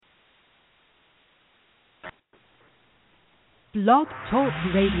Blog Talk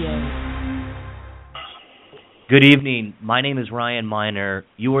Radio. Good evening. My name is Ryan Miner.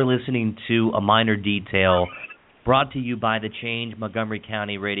 You are listening to A Minor Detail, brought to you by the Change Montgomery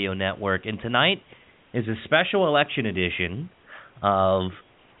County Radio Network. And tonight is a special election edition of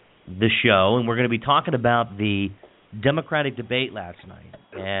the show, and we're going to be talking about the Democratic debate last night.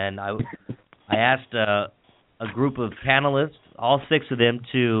 And I asked a group of panelists, all six of them,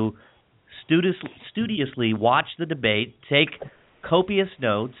 to studiously watch the debate, take copious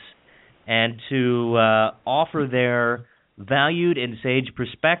notes, and to offer their valued and sage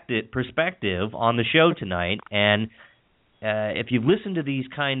perspective on the show tonight. And if you've listened to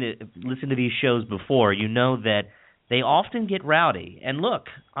these shows before, you know that they often get rowdy. And look,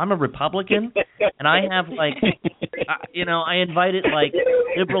 I'm a Republican, and I have I invited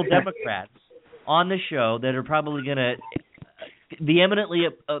liberal Democrats on the show that are probably going to vehemently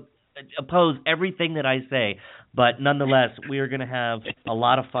oppose everything that I say. But nonetheless, we are going to have a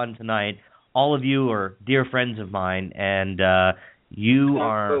lot of fun tonight. All of you are dear friends of mine, and you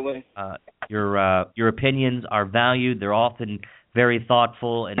are your opinions are valued. They're often very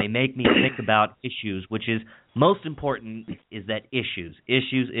thoughtful, and they make me think about issues, which is most important. Is that issues,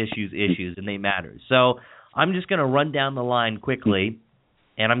 and they matter. So I'm just going to run down the line quickly,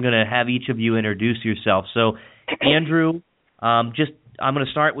 and I'm going to have each of you introduce yourself. So, Andrew, I'm going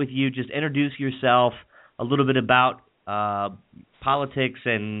to start with you. Just introduce yourself, a little bit about politics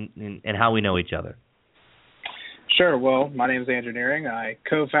and how we know each other. Sure. Well, my name is Andrew Nehring. I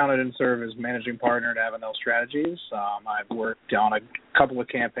co-founded and serve as managing partner at Avenel Strategies. I've worked on a couple of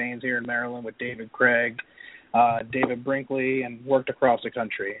campaigns here in Maryland with David Craig, David Brinkley, and worked across the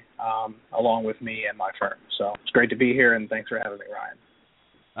country along with me and my firm. So it's great to be here, and thanks for having me, Ryan.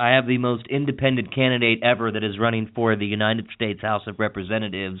 I have the most independent candidate ever that is running for the United States House of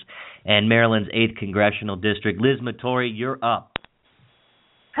Representatives and Maryland's 8th Congressional District. Liz Matory, you're up.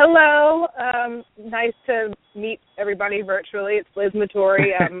 Hello. Nice to meet everybody virtually. It's Liz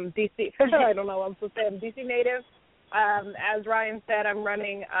Matory. I'm DC. I don't know what I'm supposed to say. I'm DC native. As Ryan said, I'm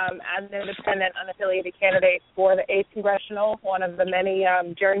running as an independent, unaffiliated candidate for the 8th Congressional, one of the many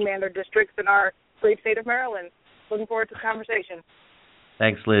gerrymandered districts in our great state of Maryland. Looking forward to the conversation.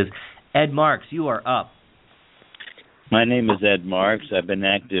 Thanks, Liz. Ed Marks, you are up. My name is Ed Marks. I've been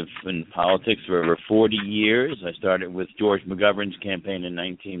active in politics for over 40 years. I started with George McGovern's campaign in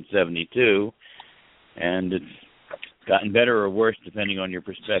 1972, and it's gotten better or worse depending on your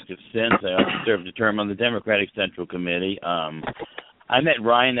perspective since. I also served a term on the Democratic Central Committee. I met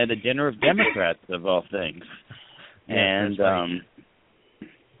Ryan at a dinner of Democrats, of all things. And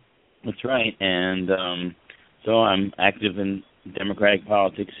that's right. And so I'm active in Democratic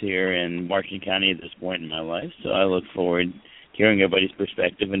politics here in Washington County at this point in my life, so I look forward to hearing everybody's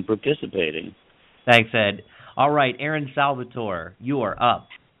perspective and participating. Thanks, Ed. All right, Erin Salvatore, you are up.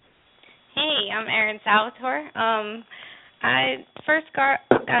 Hey, I'm Erin Salvatore. I first got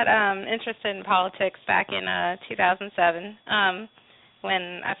interested in politics back in 2007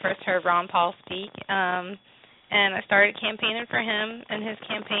 when I first heard Ron Paul speak, and I started campaigning for him and his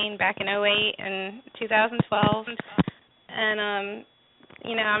campaign back in 2008 and 2012. And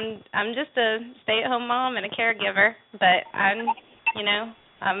I'm just a stay-at-home mom and a caregiver, but I'm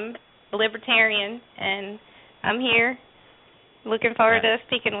a libertarian, and I'm here. Looking forward to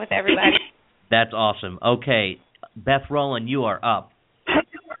speaking with everybody. That's awesome. Okay, Beth Rowland, you are up.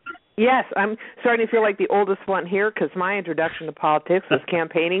 Yes, I'm starting to feel like the oldest one here because my introduction to politics was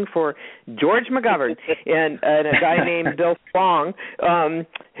campaigning for George McGovern and a guy named Bill Strong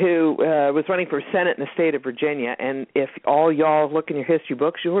who was running for Senate in the state of Virginia. And if all y'all look in your history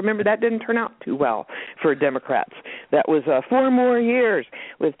books, you'll remember that didn't turn out too well for Democrats. That was 4 more years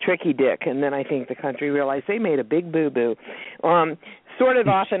with Tricky Dick, and then I think the country realized they made a big boo-boo. Sort of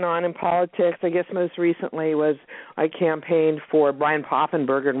off and on in politics. I guess most recently was I campaigned for Brian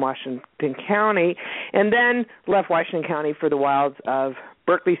Poffenberger in Washington County, and then left Washington County for the wilds of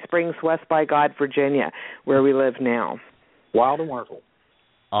Berkeley Springs, West by God, Virginia, where we live now. Wild and wonderful.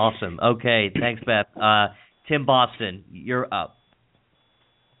 Awesome. Okay, thanks, Beth. Tim Boston, you're up.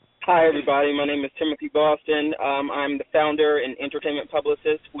 Hi, everybody. My name is Timothy Boston. I'm the founder and entertainment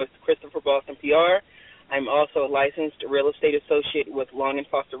publicist with Christopher Boston PR. I'm also a licensed real estate associate with Long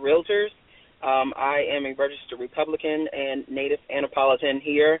 & Foster Realtors. I am a registered Republican and native Annapolitan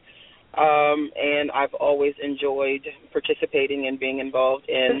here, and I've always enjoyed participating and being involved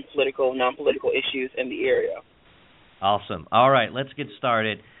in political, non-political issues in the area. Awesome. All right, let's get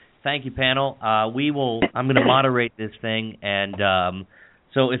started. Thank you, panel. I'm going to moderate this thing, and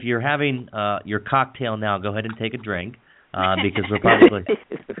so if you're having your cocktail now, go ahead and take a drink. because we're probably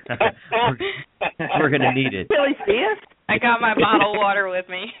we're going to need it. Really see us? I got my bottled water with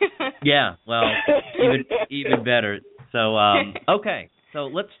me. Yeah, well, even better. So, okay. So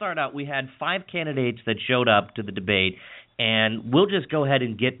let's start out. We had 5 candidates that showed up to the debate, and we'll just go ahead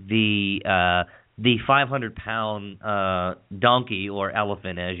and get the 500-pound donkey or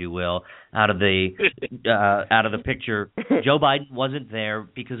elephant, as you will, out of the picture. Joe Biden wasn't there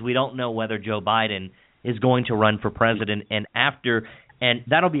because we don't know whether Joe Biden is going to run for president, and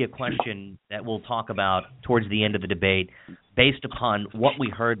that'll be a question that we'll talk about towards the end of the debate, based upon what we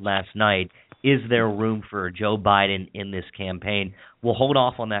heard last night. Is there room for Joe Biden in this campaign? We'll hold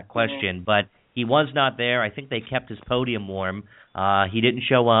off on that question, but he was not there. I think they kept his podium warm. He didn't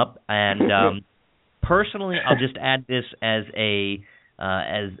show up, and personally, I'll just add this as the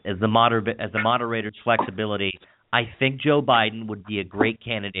moderator's flexibility. I think Joe Biden would be a great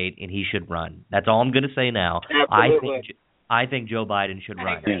candidate, and he should run. That's all I'm going to say now. Absolutely. I think Joe Biden should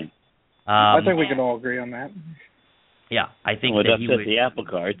run. I think we can all agree on that. Yeah, I think that he upset would. the apple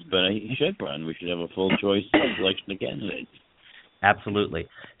carts, but he should run. We should have a full choice selection of candidates. Absolutely.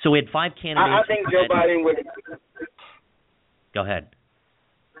 So we had 5 candidates. I think Joe Biden would. Go ahead.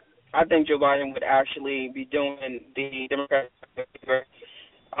 I think Joe Biden would actually be doing the Democratic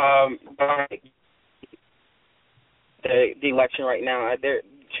by the election right now.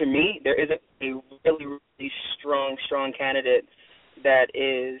 To me, there isn't a really, really strong candidate that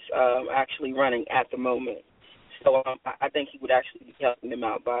is actually running at the moment. So I think he would actually be helping them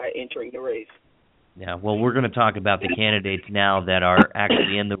out by entering the race. Yeah, well, we're going to talk about the candidates now that are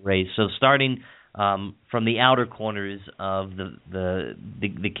actually in the race. So starting from the outer corners of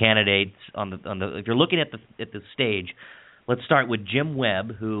the candidates on the if you're looking at the stage, let's start with Jim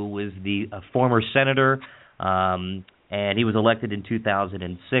Webb, who was the former senator, and he was elected in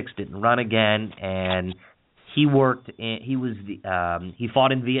 2006. Didn't run again, and he fought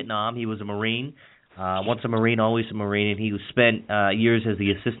in Vietnam. He was a Marine. Once a Marine, always a Marine, and he spent years as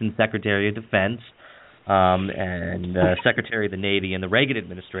the Assistant Secretary of Defense and Secretary of the Navy in the Reagan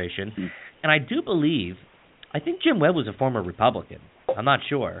administration. And I think Jim Webb was a former Republican. I'm not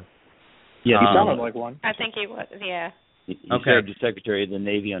sure. Yeah, he sounded like one. I think he was, yeah. He served as Secretary of the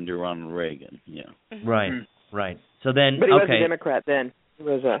Navy under Ronald Reagan, yeah. Right, right. So then, but he was a Democrat then. He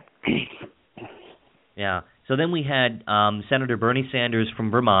was a... Yeah. So then we had Senator Bernie Sanders from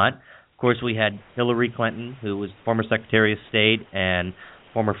Vermont. Of course, we had Hillary Clinton, who was former Secretary of State and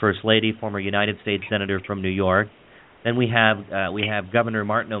former First Lady, former United States Senator from New York. Then we have Governor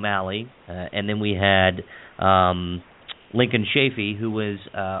Martin O'Malley, and then we had Lincoln Chafee, who was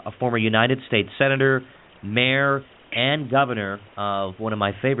a former United States Senator, Mayor, and Governor of one of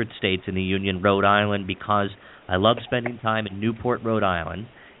my favorite states in the Union, Rhode Island, because I love spending time in Newport, Rhode Island.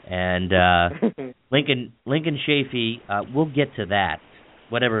 And Lincoln Chafee, we'll get to that,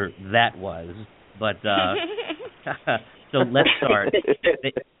 whatever that was. But so let's start.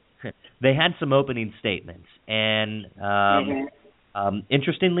 They had some opening statements, and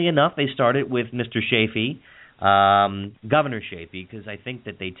interestingly enough, they started with Mr. Chafee, Governor Chafee, because I think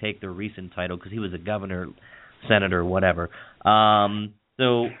that they take their recent title because he was a governor, senator, whatever.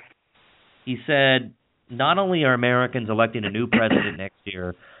 So he said, not only are Americans electing a new president next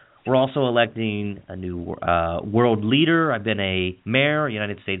year, we're also electing a new world leader. I've been a mayor, a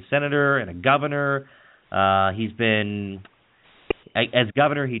United States senator, and a governor. As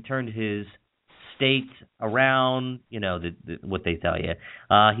governor, he turned his state around, what they tell you.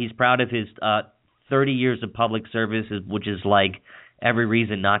 He's proud of his 30 years of public service, which is like every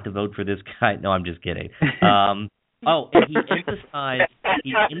reason not to vote for this guy. No, I'm just kidding. And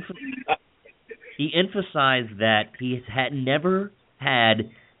he emphasized that he had never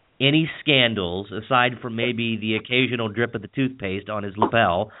had any scandals, aside from maybe the occasional drip of the toothpaste on his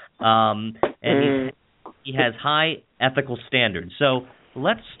lapel, and he has high ethical standards. So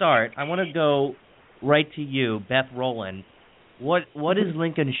let's start. I want to go right to you, Beth Rowland. What is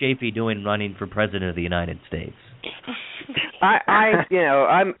Lincoln Chafee doing running for president of the United States?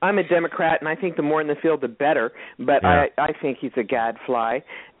 I'm a Democrat, and I think the more in the field, the better. But yeah. I think he's a gadfly,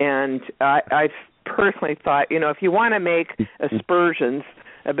 and I personally thought, if you want to make aspersions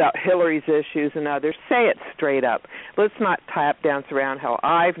about Hillary's issues and others, say it straight up. Let's not tap dance around how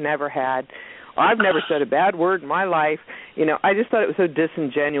I've never said a bad word in my life. I just thought it was so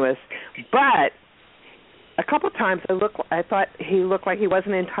disingenuous. But a couple of times I thought he looked like he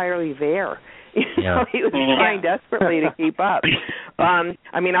wasn't entirely there. He was trying desperately to keep up. I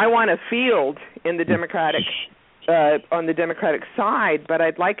want a field in the Democratic on the Democratic side, but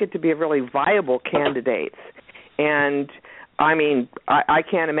I'd like it to be a really viable candidates. And I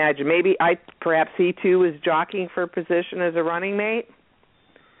can't imagine. Perhaps he too was jockeying for a position as a running mate.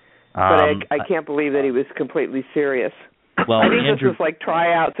 But I can't believe that he was completely serious. Well, I think Andrew, this is like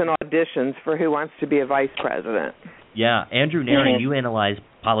tryouts and auditions for who wants to be a vice president. Yeah, Andrew Nehring, you analyze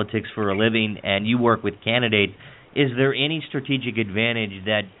politics for a living, and you work with candidates. Is there any strategic advantage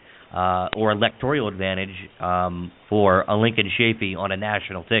that, or electoral advantage for a Lincoln Chafee on a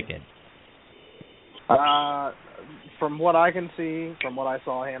national ticket? From what I can see, from what I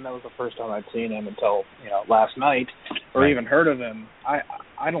saw him, that was the first time I'd seen him until last night, or even heard of him.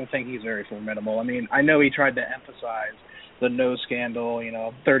 I don't think he's very formidable. I mean, I know he tried to emphasize the no scandal,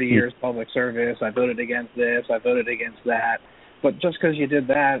 30 years public service, I voted against this, I voted against that. But just because you did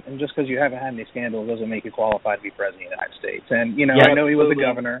that and just because you haven't had any scandals doesn't make you qualified to be president of the United States. And, I know he was a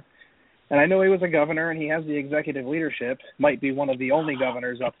governor. And I know he was a governor, and he has the executive leadership, might be one of the only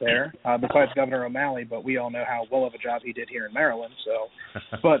governors up there, besides Governor O'Malley, but we all know how well of a job he did here in Maryland. So,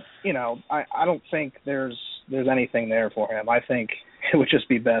 but, I don't think there's anything there for him. I think it would just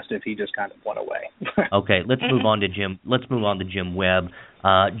be best if he just kind of went away. Okay, let's move on to Jim. Let's move on to Jim Webb.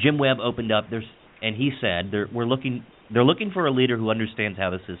 Jim Webb opened up, and he said they're looking for a leader who understands how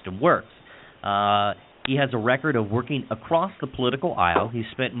the system works. He has a record of working across the political aisle. He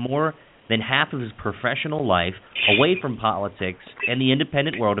spent more than half of his professional life away from politics and the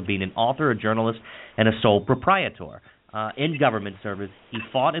independent world of being an author, a journalist, and a sole proprietor. In government service, he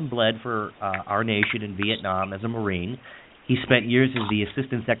fought and bled for our nation in Vietnam as a Marine. He spent years as the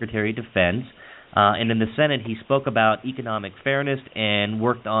Assistant Secretary of Defense. And in the Senate, he spoke about economic fairness and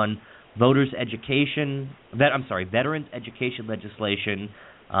worked on veterans education legislation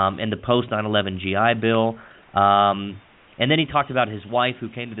and the post-9/11 GI Bill. And then he talked about his wife, who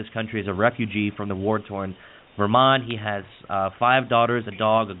came to this country as a refugee from the war-torn Vermont. He has 5 daughters, a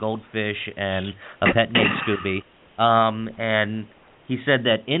dog, a goldfish, and a pet named Scooby. And he said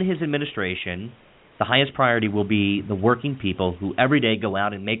that in his administration, the highest priority will be the working people who every day go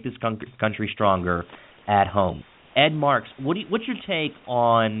out and make this country stronger at home. Ed Marks, what's your take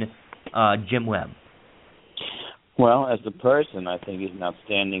on Jim Webb? Well, as a person, I think he's an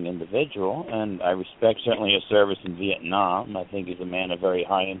outstanding individual, and I respect certainly his service in Vietnam. I think he's a man of very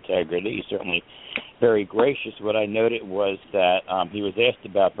high integrity. He's certainly very gracious. What I noted was that he was asked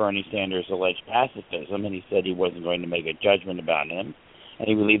about Bernie Sanders' alleged pacifism, and he said he wasn't going to make a judgment about him, and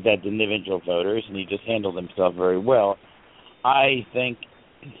he would leave that to individual voters, and he just handled himself very well. I think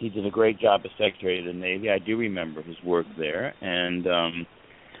he did a great job as Secretary of the Navy. I do remember his work there, and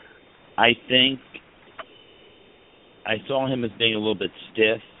I think I saw him as being a little bit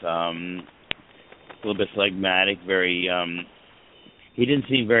stiff, a little bit phlegmatic, very. He didn't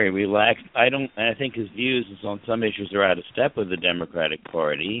seem very relaxed. I think his views on some issues are out of step with the Democratic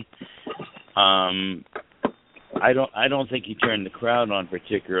Party. I don't think he turned the crowd on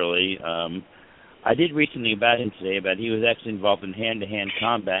particularly. I did read something about him today, about he was actually involved in hand-to-hand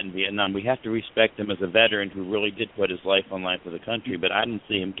combat in Vietnam. We have to respect him as a veteran who really did put his life on line for the country, but I didn't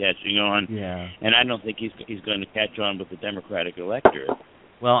see him catching on, and I don't think he's going to catch on with the Democratic electorate.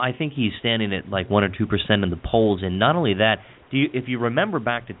 Well, I think he's standing at like 1 or 2% in the polls, and not only that, if you remember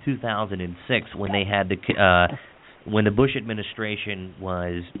back to 2006 when they had when the Bush administration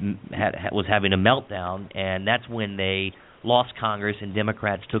was having a meltdown, and that's when they lost Congress and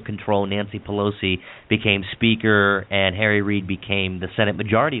Democrats took control. Nancy Pelosi became Speaker and Harry Reid became the Senate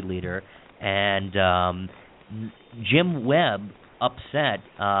Majority Leader. And Jim Webb upset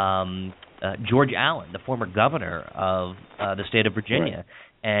George Allen, the former governor of the state of Virginia. Right.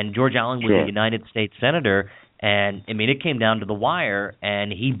 And George Allen was a United States Senator. And, I mean, it came down to the wire,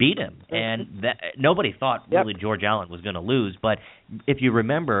 and he beat him. And nobody thought really George Allen was going to lose. But if you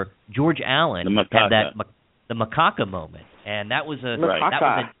remember, George Allen had the macaca moment, and that was a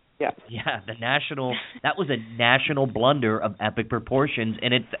national blunder of epic proportions,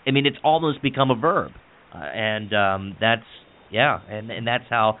 and it's almost become a verb, and that's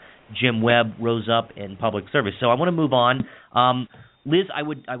how Jim Webb rose up in public service. So I want to move on. Liz, I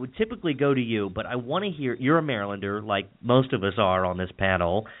would typically go to you, but I want to hear, you're a Marylander, like most of us are on this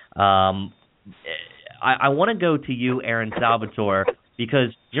panel. I want to go to you, Erin Salvatore,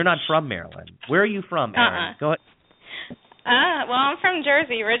 because you're not from Maryland. Where are you from, Erin? Go ahead. Well, I'm from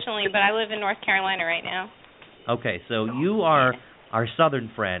Jersey originally, but I live in North Carolina right now. Okay, so you are our southern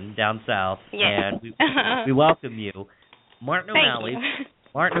friend down south, and we welcome you. Martin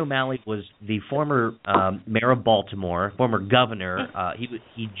O'Malley was the former mayor of Baltimore, former governor.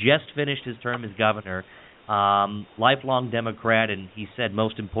 He just finished his term as governor, lifelong Democrat, and he said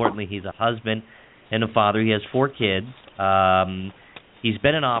most importantly he's a husband and a father. He has 4 kids. He's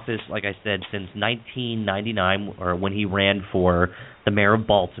been in office, like I said, since 1999, or when he ran for the mayor of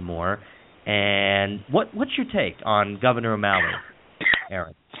Baltimore. And what's your take on Governor O'Malley,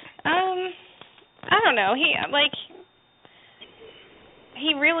 Erin? I don't know.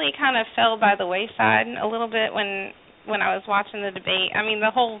 he really kind of fell by the wayside a little bit when I was watching the debate. I mean,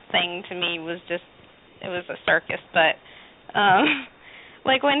 the whole thing to me was just, it was a circus. But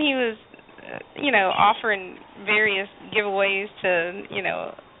like when he was, offering various giveaways to,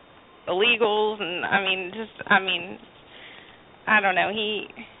 illegals, and I don't know. He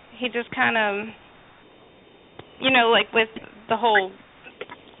just kind of, like with the whole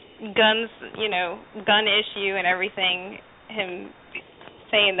guns, gun issue and everything, him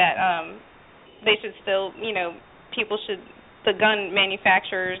saying that they should still, the gun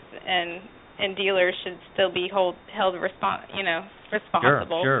manufacturers and dealers should still be held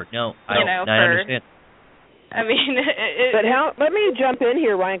responsible. Sure. No, I understand. I mean, but let me jump in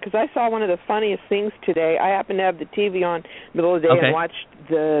here, Ryan, because I saw one of the funniest things today. I happened to have the TV on middle of the day and watched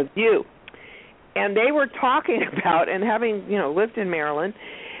The View, and they were talking about, and having lived in Maryland,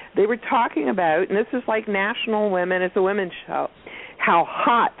 they were talking about, and this is like National Women, it's a women's show, how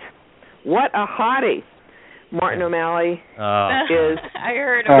hot, what a hottie Martin O'Malley is. I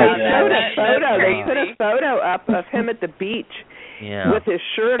heard about that. They put a photo up of him at the beach with his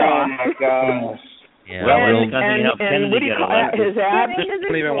shirt off. Oh my gosh. Yeah. And what do you call that? His abs.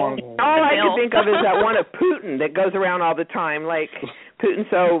 All I can think of is that one of Putin that goes around all the time, like Putin.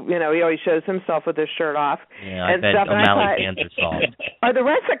 So he always shows himself with his shirt off. Yeah, I bet O'Malley fans are soft. Are the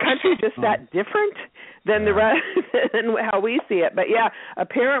rest of the country just that different than the rest than how we see it? But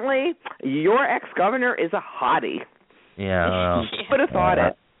apparently your ex-governor is a hottie. Yeah. Well, would have thought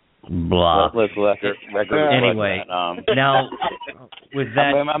it. Blah. Let's anyway, now with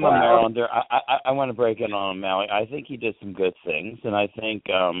that, I'm a Marylander. I want to break in on O'Malley. I think he did some good things, and I think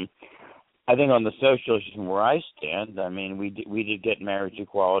on the social issues from where I stand, I mean, we did get marriage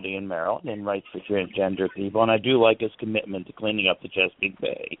equality in Maryland and rights for transgender people, and I do like his commitment to cleaning up the Chesapeake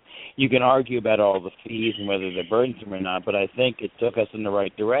Bay. You can argue about all the fees and whether they're burdensome or not, but I think it took us in the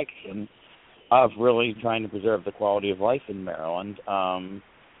right direction of really trying to preserve the quality of life in Maryland.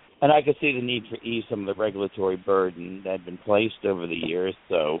 And I could see the need to ease some of the regulatory burden that had been placed over the years.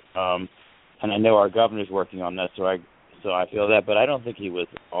 So, and I know our governor's working on that, so I feel that. But I don't think he was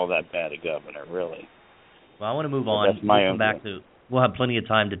all that bad a governor, really. Well, I want to move on. That's my own. We'll have plenty of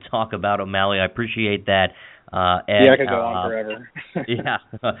time to talk about O'Malley. I appreciate that. Ed, I could go on forever. Yeah,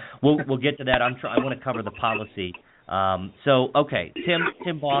 we'll get to that. I want to cover the policy.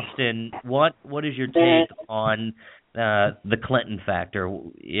 Tim Boston, what is your take on the Clinton factor?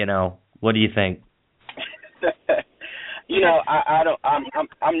 What do you think?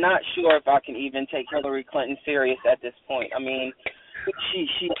 I'm not sure if I can even take Hillary Clinton serious at this point. I mean, she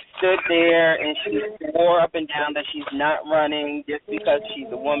stood there and she swore up and down that she's not running just because she's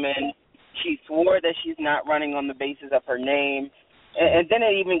a woman. She swore that she's not running on the basis of her name. And then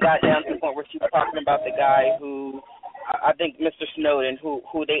it even got down to the point where she was talking about the guy who, I think Mr. Snowden, who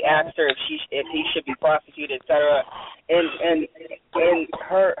they asked her if he should be prosecuted, et cetera, and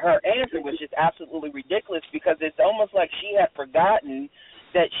her answer was just absolutely ridiculous, because it's almost like she had forgotten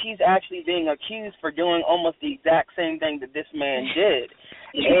that she's actually being accused for doing almost the exact same thing that this man did.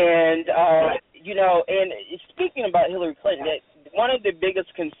 And and speaking about Hillary Clinton, one of the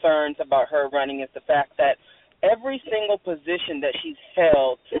biggest concerns about her running is the fact that every single position that she's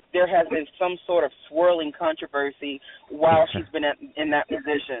held, there has been some sort of swirling controversy while she's been in that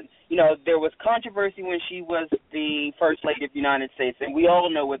position. There was controversy when she was the First Lady of the United States, and we all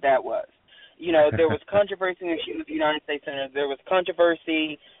know what that was. There was controversy when she was the United States Senator. There was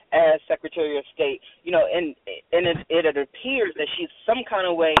controversy as Secretary of State. And it appears that she's some kind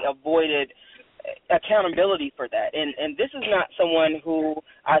of way avoided accountability for that. And this is not someone who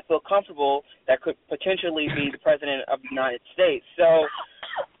I feel comfortable that could potentially be the President of the United States. So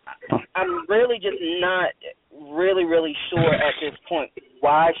I'm really just not really sure at this point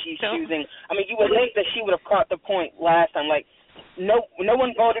why she's choosing. I mean, you would think that she would have caught the point last time. Like, no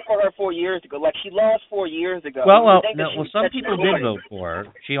one voted for her 4 years ago. Like, she lost 4 years ago. Well, some people did vote for her.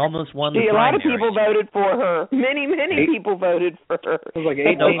 She almost won the primary. A lot of people voted for her. Many people voted for her. It was like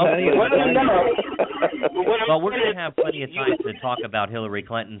 18. Well, we're going to have plenty of time to talk about Hillary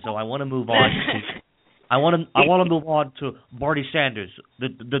Clinton, so I want to move on. I want to move on to Bernie Sanders,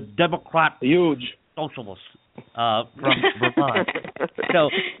 the Democrat, huge socialist from Vermont. So,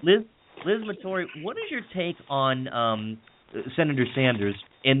 Liz Matory, what is your take on Senator Sanders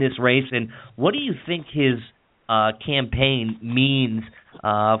in this race, and what do you think his campaign means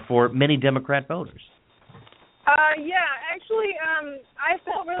for many Democrat voters? I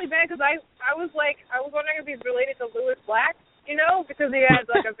felt really bad because I was wondering if he's related to Lewis Black, because he has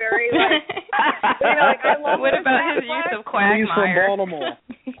like a very I love. What about his use of quagmire? He's from Baltimore.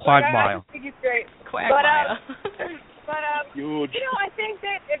 Quagmire. I think he's great. Quagmire. But, Huge. I think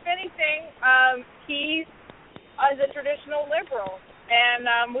that, if anything, he is a traditional liberal.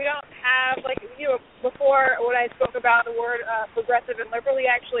 And we don't have, before when I spoke about the word progressive and liberal, he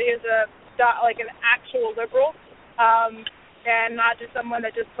actually is an actual liberal, and not just someone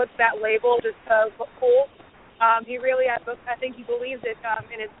that just puts that label just to look cool. He really, I think he believes it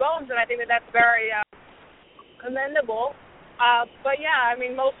in his bones, and I think that that's very commendable. But, yeah, I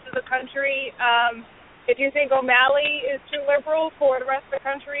mean, most of the country, if you think O'Malley is too liberal for the rest of the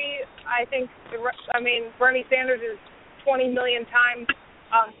country, I think, Bernie Sanders is 20 million times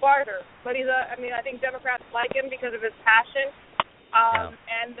farther. But I think Democrats like him because of his passion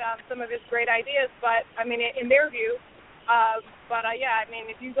and some of his great ideas. But, in their view,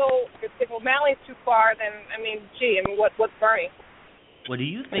 if O'Malley's too far, then, what's Bernie? Well, do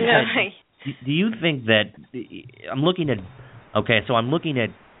you think that I'm looking at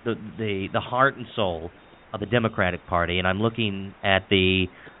the heart and soul of the Democratic Party, and I'm looking at the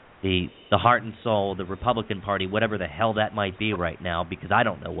heart and soul of the Republican Party, whatever the hell that might be right now, because I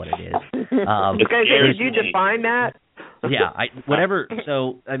don't know what it is. Did you define that? Yeah, whatever.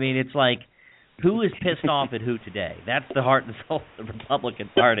 So, it's like, who is pissed off at who today? That's the heart and soul of the Republican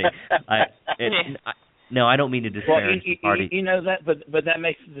Party. No, I don't mean to disparage the party. But that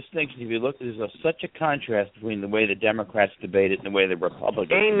makes a distinction. If you look, there's such a contrast between the way the Democrats debate it and the way the Republicans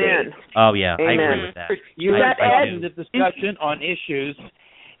debate it. Oh, yeah, Amen. I agree with that. You had the discussion on issues.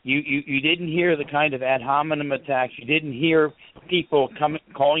 You didn't hear the kind of ad hominem attacks. You didn't hear people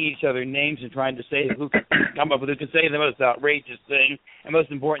calling each other names and trying to say who can come up with who can say the most outrageous thing. And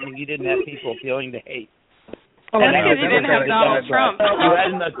most importantly, you didn't have people feeling the hate. That's because you didn't have Donald Trump. You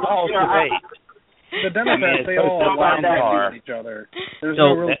had an adult debate. The Democrats, they all around each other. There's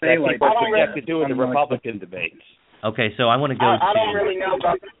no real daylight. What do you have to do with the Republican debates? Okay, so I want to go. I don't really know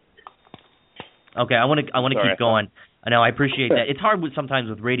about. Okay, I want to keep going. I know, I appreciate that. It's hard sometimes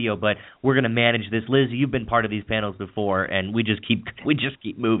with radio, but we're going to manage this. Liz, you've been part of these panels before, and we just keep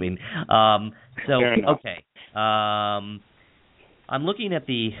moving. Okay. I'm looking at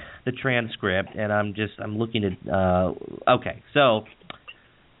the transcript, and I'm looking at. Okay, so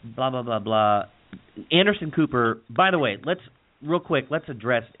blah blah blah blah. Anderson Cooper. By the way, let's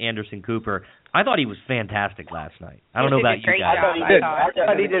address Anderson Cooper. I thought he was fantastic last night. I don't know about you guys. I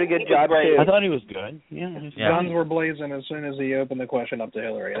thought he did a good job too. I thought he was good. Yeah. Guns were blazing as soon as he opened the question up to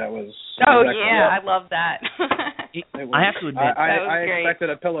Hillary. That was. Oh yeah, I love that. I have to admit, I expected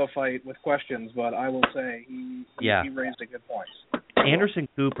a pillow fight with questions, but I will say he raised a good point. Anderson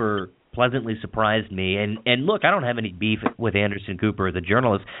Cooper pleasantly surprised me, and look, I don't have any beef with Anderson Cooper as a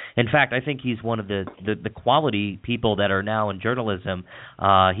journalist. In fact, I think he's one of the quality people that are now in journalism.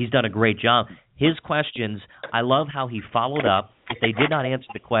 He's done a great job. His questions, I love how he followed up. If they did not answer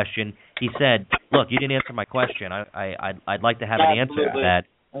the question, he said, "Look, you didn't answer my question. I'd like to have an answer to that."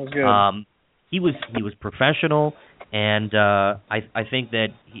 That was good. He was professional, and I think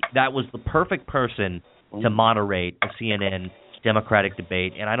that that was the perfect person to moderate a CNN Democratic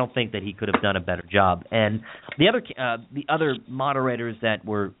debate, and I don't think that he could have done a better job. And the other moderators that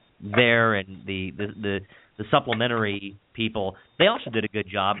were there and the supplementary people, they also did a good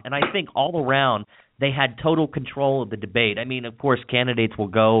job. And I think all around they had total control of the debate. I mean, of course, candidates will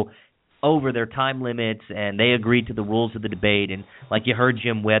go over their time limits, and they agreed to the rules of the debate. And like you heard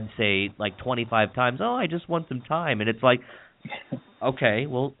Jim Webb say like 25 times, "Oh, I just want some time," and it's like, okay,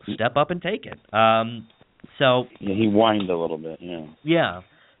 well, step up and take it. So he whined a little bit, yeah. Yeah.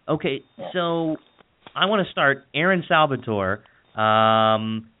 Okay, so I want to start. Erin, Salvatore,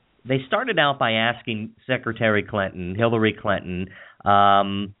 they started out by asking Secretary Clinton, Hillary Clinton,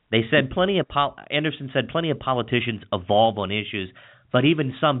 they said Anderson said plenty of politicians evolve on issues, but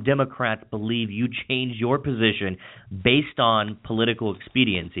even some Democrats believe you change your position based on political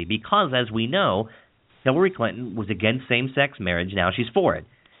expediency because, as we know, Hillary Clinton was against same-sex marriage. Now she's for it.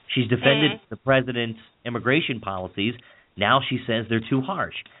 She's defended the president's immigration policies. Now she says they're too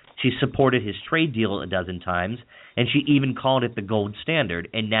harsh. She supported his trade deal a dozen times, and she even called it the gold standard.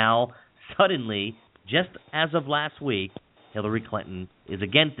 And now, suddenly, just as of last week, Hillary Clinton is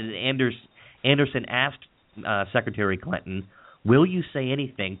against it. Anderson asked Secretary Clinton, will you say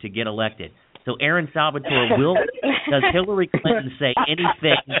anything to get elected? So, Erin, Salvatore, does Hillary Clinton say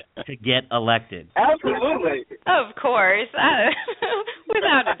anything to get elected? Absolutely. Of course.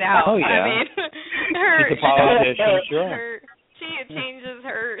 Without a doubt. Oh, yeah. I mean, she's a politician, sure. She changes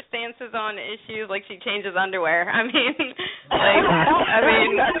her stances on issues like she changes underwear. I mean,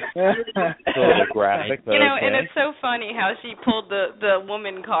 it's a little graphic, but and it's so funny how she pulled the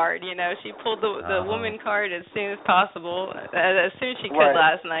woman card. She pulled the woman card as soon as possible, as soon as she could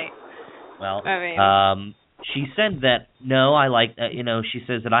last night. Well, she said that, no, I like, she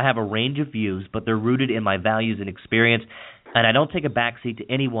says that I have a range of views, but they're rooted in my values and experience, and I don't take a backseat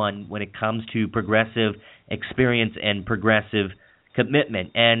to anyone when it comes to progressive experience and progressive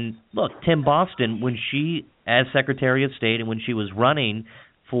commitment. And look, Tim Boston, when she, as Secretary of State, and when she was running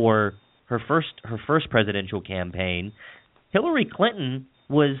for her first presidential campaign, Hillary Clinton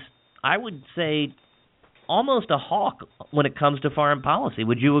was, I would say, almost a hawk when it comes to foreign policy.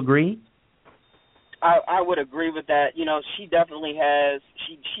 Would you agree? I would agree with that. She definitely has.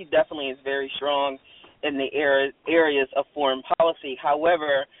 She definitely is very strong in the areas of foreign policy.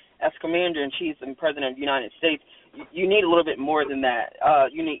 However, as Commander-in-Chief and President of the United States, you need a little bit more than that.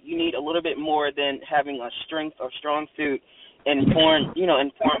 You need a little bit more than having a strength or strong suit in foreign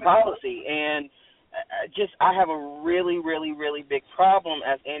policy. And I have a really, really, really big problem,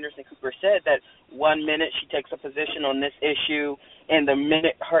 as Anderson Cooper said, that 1 minute she takes a position on this issue, and the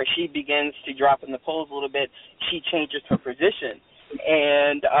minute she begins to drop in the polls a little bit, she changes her position.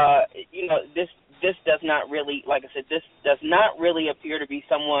 And this does not really, like I said, this does not really appear to be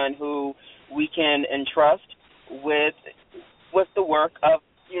someone who we can entrust with the work of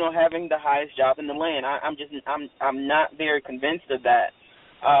having the highest job in the land. I'm not very convinced of that.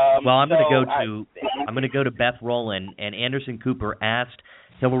 Well, I'm going to go to Beth Rowland, and Anderson Cooper asked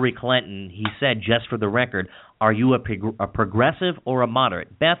Hillary Clinton. He said, just for the record, are you a progressive or a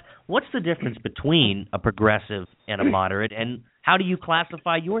moderate? Beth, what's the difference between a progressive and a moderate, and how do you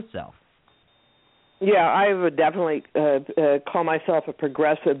classify yourself? Yeah, I would definitely call myself a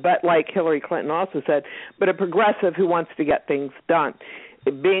progressive, but like Hillary Clinton also said, but a progressive who wants to get things done.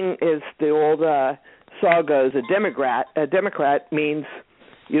 Being, as the old saw goes, a Democrat means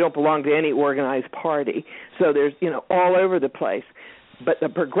you don't belong to any organized party. So there's, all over the place. But the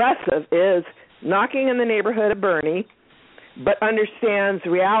progressive is knocking in the neighborhood of Bernie, but understands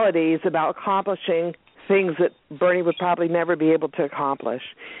realities about accomplishing things that Bernie would probably never be able to accomplish.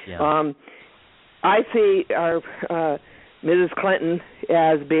 Yeah. I see our Mrs. Clinton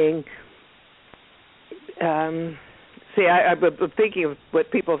as being, I'm thinking of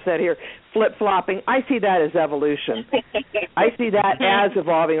what people have said here, flip-flopping. I see that as evolution. I see that as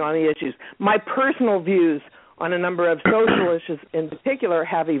evolving on the issues. My personal views on a number of social issues in particular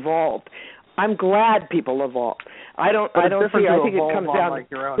have evolved. I'm glad people evolve. I think it comes down like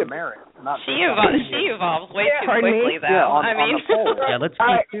your own merit. She evolves way too quickly, though. Let's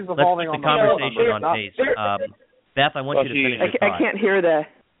keep the conversation on pace. Beth, I want you to finish your thought. I can't hear the...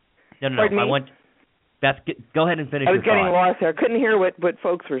 No. Beth, go ahead and finish your thought. I was getting lost there. I couldn't hear what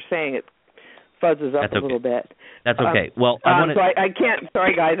folks were saying. It fuzzes up a little bit. That's okay. Well, I can't...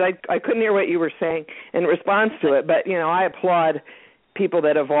 Sorry, guys. I couldn't hear what you were saying in response to it, but, I applaud people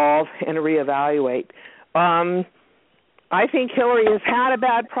that evolve and reevaluate. I think Hillary has had a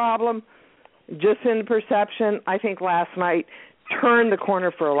bad problem, just in perception. I think last night turned the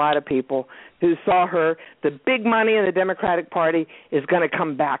corner for a lot of people who saw her. The big money in the Democratic Party is going to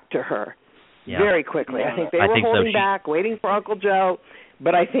come back to her very quickly. I think they were holding back, waiting for Uncle Joe,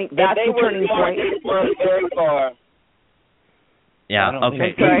 but I think that's the turning point. Very far. Yeah,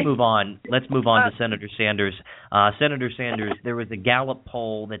 okay, let's move on. Let's move on to Senator Sanders. Senator Sanders, there was a Gallup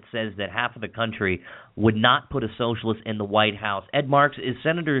poll that says that half of the country would not put a socialist in the White House. Ed Marks, is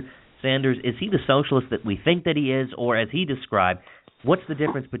Senator Sanders, is he the socialist that we think that he is, or as he described, what's the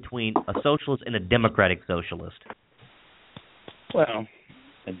difference between a socialist and a democratic socialist? Well,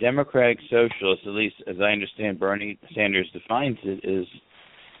 a democratic socialist, at least as I understand Bernie Sanders defines it, is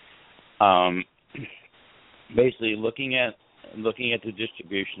basically looking at the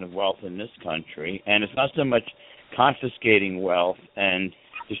distribution of wealth in this country, and it's not so much confiscating wealth and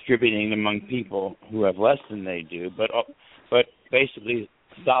distributing it among people who have less than they do, but basically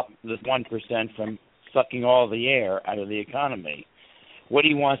stop the 1% from sucking all the air out of the economy. What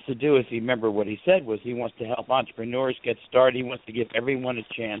he wants to do is, remember what he said was he wants to help entrepreneurs get started. He wants to give everyone a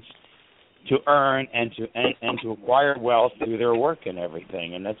chance to earn and to acquire wealth through their work and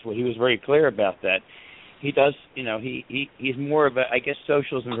everything, and that's what he was very clear about that. He does, he's more of I guess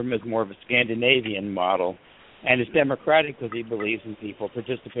socialism for him is more of a Scandinavian model, and it's democratic because he believes in people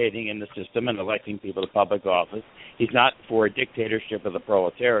participating in the system and electing people to public office. He's not for a dictatorship of the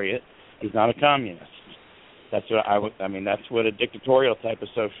proletariat. He's not a communist. That's what that's what a dictatorial type of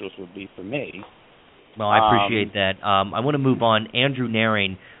socialist would be for me. Well, I appreciate that. I want to move on. Andrew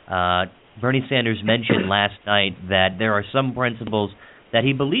Nehring, Bernie Sanders mentioned last night that there are some principles that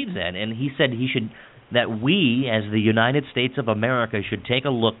he believes in, and he said that we, as the United States of America, should take a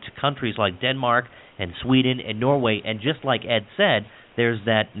look to countries like Denmark and Sweden and Norway, and just like Ed said, there's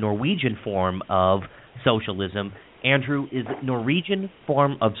that Norwegian form of socialism, Andrew, is the Norwegian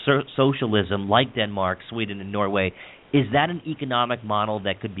form of socialism, like Denmark, Sweden, and Norway, is that an economic model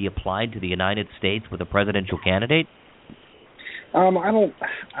that could be applied to the United States with a presidential candidate?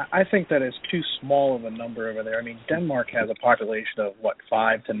 I think that is too small of a number over there. I mean, Denmark has a population of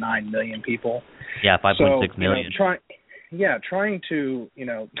 5 to 9 million people. Yeah, 5.6 million. Trying to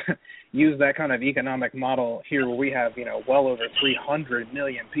use that kind of economic model here, where we have well over 300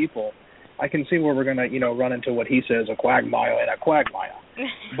 million people. I can see where we're going to run into what he says, a quagmire and a quagmire.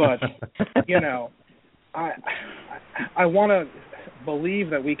 But I want to believe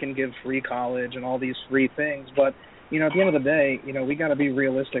that we can give free college and all these free things, but at the end of the day, we got to be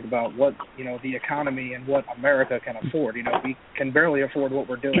realistic about what the economy and what America can afford. We can barely afford what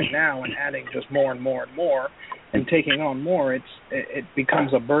we're doing now, and adding just more and more and more, and taking on more, it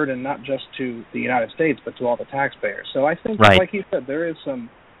becomes a burden not just to the United States but to all the taxpayers. So I think, right, like you said, there is some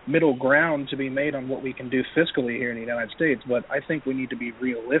middle ground to be made on what we can do fiscally here in the United States, but I think we need to be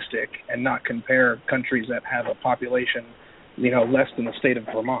realistic and not compare countries that have a population less than the state of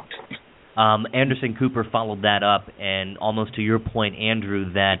Vermont. Anderson Cooper followed that up, and almost to your point,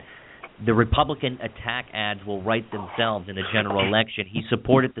 Andrew, that the Republican attack ads will write themselves in a general election. He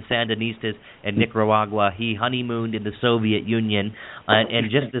supported the Sandinistas in Nicaragua. He honeymooned in the Soviet Union.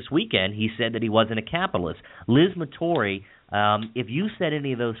 And just this weekend, he said that he wasn't a capitalist. Liz Matory, if you said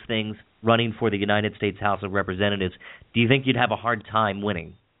any of those things running for the United States House of Representatives, do you think you'd have a hard time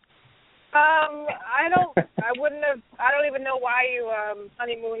winning? I wouldn't have. I don't even know why you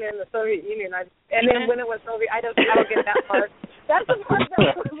honeymoon in the Soviet Union. And then when it was Soviet, I don't get that part. That's the part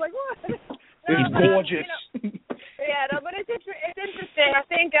that I was like, what? No, it's gorgeous. But it's interesting. I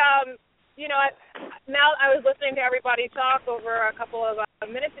think now I was listening to everybody talk over a couple of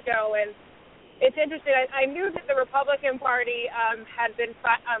minutes ago, and it's interesting. I knew that the Republican Party had been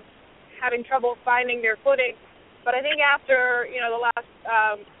having trouble finding their footing, but I think after the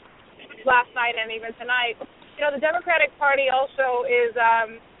last night and even tonight, the Democratic Party also is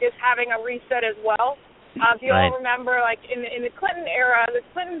having a reset as well. If you all remember, like in the Clinton era, the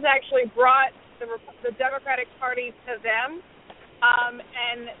Clintons actually brought the Democratic Party to them,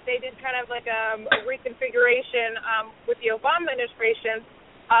 and they did kind of like a reconfiguration with the Obama administration,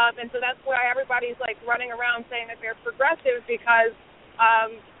 and so that's why everybody's like running around saying that they're progressive, because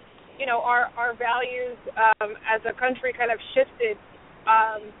our values as a country kind of shifted.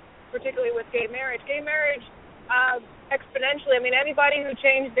 Particularly with gay marriage. Gay marriage exponentially. I mean, anybody who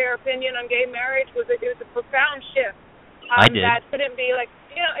changed their opinion on gay marriage it was a profound shift. I did. That couldn't be like,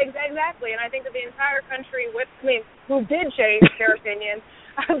 exactly. And I think that the entire country who did change their opinion,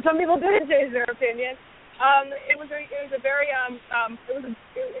 some people didn't change their opinion. It was a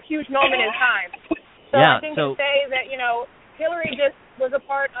huge moment in time. So I think to say that Hillary just was a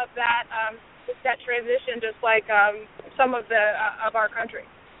part of that transition, just like some of our country.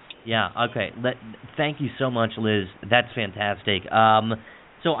 Yeah, okay. Thank you so much, Liz. That's fantastic.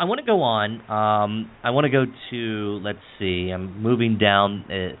 So I want to go on. I want to go to, let's see, I'm moving down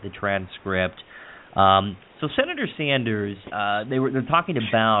the transcript. So Senator Sanders, they're talking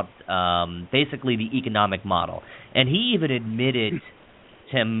about basically the economic model. And he even admitted,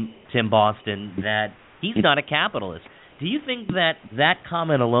 Tim Boston, that he's not a capitalist. Do you think that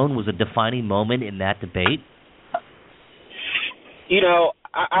comment alone was a defining moment in that debate?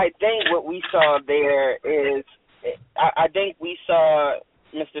 I think what we saw there is, I think we saw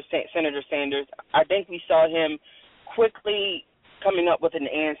Senator Sanders, I think we saw him quickly coming up with an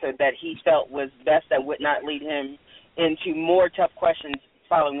answer that he felt was best, that would not lead him into more tough questions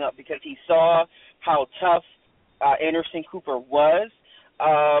following up, because he saw how tough Anderson Cooper was.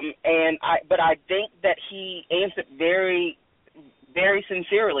 But I think that he answered very, very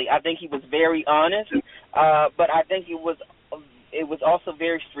sincerely. I think he was very honest, but I think it was also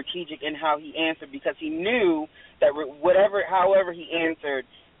very strategic in how he answered, because he knew that however he answered,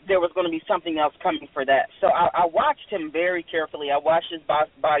 there was going to be something else coming for that. So I watched him very carefully. I watched his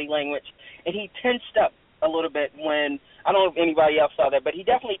body language, and he tensed up a little bit when, I don't know if anybody else saw that, but he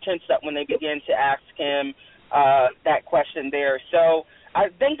definitely tensed up when they began to ask him that question there. So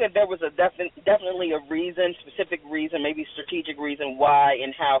I think that there was definitely a specific reason, maybe strategic reason why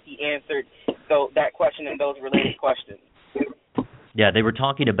and how he answered that question and those related questions. Yeah, they were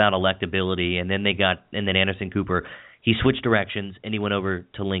talking about electability, and then Anderson Cooper, he switched directions, and he went over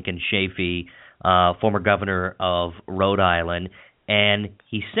to Lincoln Chafee, former governor of Rhode Island, and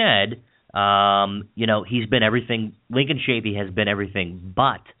he said, he's been everything, Lincoln Chafee has been everything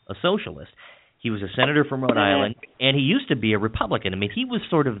but a socialist. He was a senator from Rhode Island, and he used to be a Republican. I mean, he was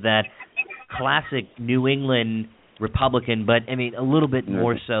sort of that classic New England Republican, but I mean a little bit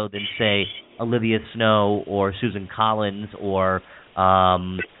more so than, say, Olivia Snow or Susan Collins or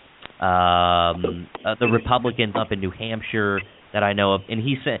the Republicans up in New Hampshire that I know of. And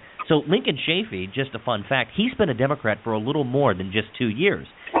he said, so Lincoln Chafee, just a fun fact, he's been a Democrat for a little more than just 2 years.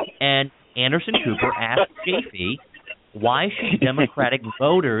 And Anderson Cooper asked Chafee, why should Democratic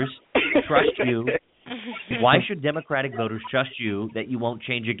voters trust you? Why should Democratic voters trust you that you won't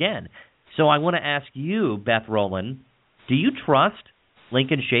change again? So I want to ask you, Beth Rowland, do you trust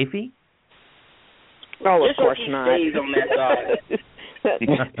Lincoln Chafee? Oh, of course not. Stays on that side.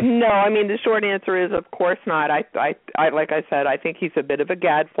 No, I mean the short answer is of course not. I like I said, I think he's a bit of a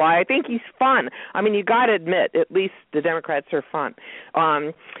gadfly. I think he's fun. I mean, you got to admit, at least the Democrats are fun.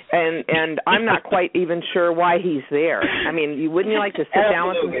 And I'm not quite even sure why he's there. I mean, wouldn't you like to sit down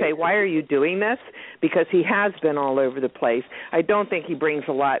with him and say, why are you doing this? Because he has been all over the place. I don't think he brings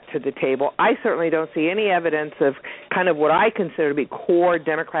a lot to the table. I certainly don't see any evidence of kind of what I consider to be core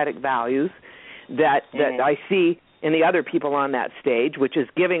Democratic values that I see in the other people on that stage, which is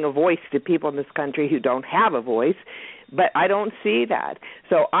giving a voice to people in this country who don't have a voice. But I don't see that.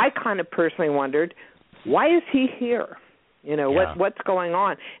 So I kind of personally wondered, why is he here? You know, what's going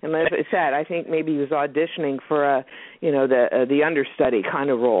on? And as I said, I think maybe he was auditioning for the understudy kind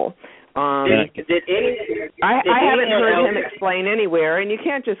of role. I haven't heard him explain anywhere, and you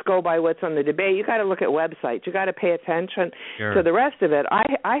can't just go by what's on the debate. You got to look at websites. You got to pay attention to the rest of it.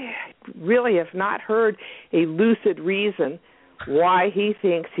 I really have not heard a lucid reason why he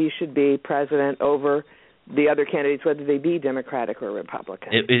thinks he should be president over the other candidates, whether they be Democratic or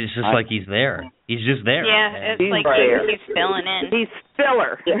Republican. It's just like he's there. He's just there. Yeah, it's he's like there. he's filling in. He's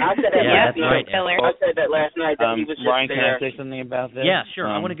filler. Yeah, I said that last night. Right. I said that last night that he was just Ryan, there. can I say something about this? Yeah, sure.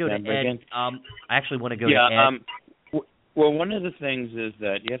 I want to go to Ed. I actually want to go to Ed. Well, one of the things is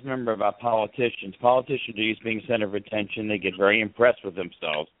that you have to remember about politicians. Politicians are used to being center of attention. They get very impressed with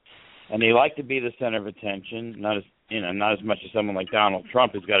themselves, and they like to be the center of attention. Not as much as someone like Donald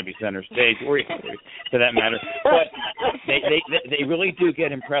Trump who's got to be center stage, or for that matter. But they really do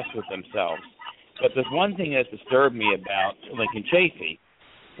get impressed with themselves. But there's one thing that disturbed me about Lincoln Chafee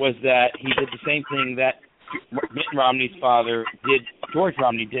was that he did the same thing that Mitt Romney's father did, George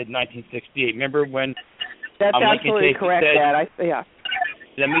Romney did in 1968. Remember when That's absolutely correct, Dad.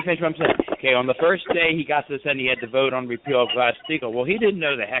 Let me finish what I'm saying. Okay, on the first day he got to the Senate, he had to vote on repeal of Glass-Steagall. Well, he didn't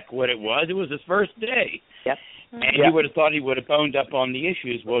know the heck what it was. It was his first day. Yep. And you would have thought he would have boned up on the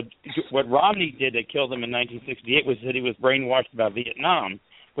issues. Well, what Romney did that killed him in 1968 was that he was brainwashed about Vietnam,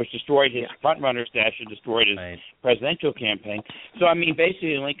 which destroyed his front-runner stash and destroyed his presidential campaign. So, I mean,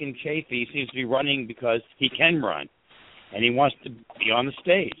 basically Lincoln Chafee seems to be running because he can run, and he wants to be on the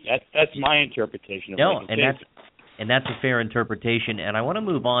stage. That's my interpretation of Lincoln Chafee. And that's a fair interpretation. And I want to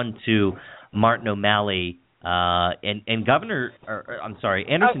move on to Martin O'Malley and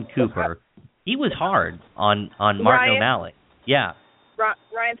Anderson Cooper. He was hard on Martin O'Malley. Yeah.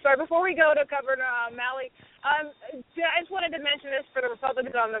 Ryan, sorry, before we go to Governor O'Malley, I just wanted to mention this for the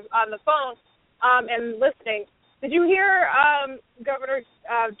Republicans on the phone and listening. Did you hear Governor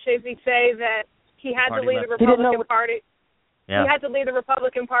Chafee say that he had to leave the Republican Party? Yeah. He had to leave the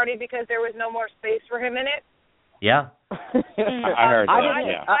Republican Party because there was no more space for him in it. Yeah. I heard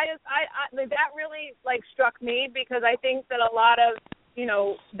that. That really struck me because I think that a lot of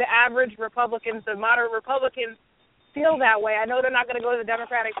the average Republicans, the moderate Republicans, feel that way. I know they're not going to go to the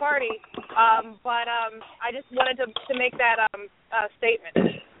Democratic Party, but I just wanted to make that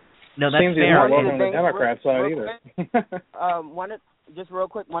statement. No, that's seems fair. Seems on the Democrat side either. Just real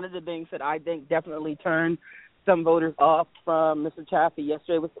quick, one of the things that I think definitely turned some voters off from Mr. Chafee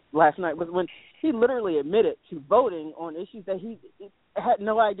last night was when he literally admitted to voting on issues that he had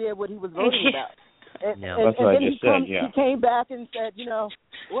no idea what he was voting about. And then he came back and said, I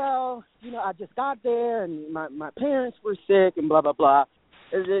just got there and my parents were sick and blah, blah, blah.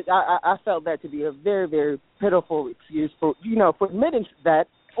 I felt that to be a very, very pitiful excuse for admitting that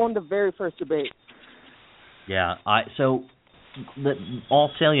on the very first debate. Yeah. All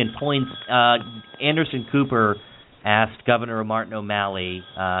salient points. Anderson Cooper asked Governor Martin O'Malley.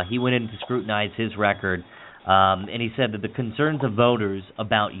 He went in to scrutinize his record, and he said that the concerns of voters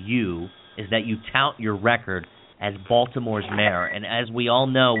about you is that you tout your record as Baltimore's mayor. And as we all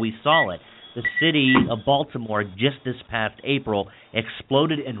know, we saw it. The city of Baltimore just this past April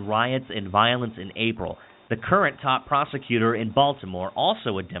exploded in riots and violence in April. The current top prosecutor in Baltimore,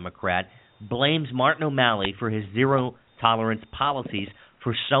 also a Democrat, blames Martin O'Malley for his zero-tolerance policies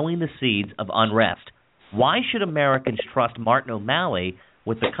for sowing the seeds of unrest. Why should Americans trust Martin O'Malley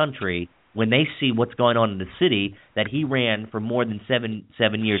with the country when they see what's going on in the city that he ran for more than seven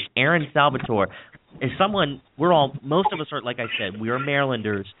years? Erin, Salvatore, most of us are, like I said, we are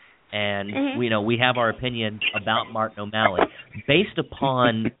Marylanders, and we have our opinions about Martin O'Malley. Based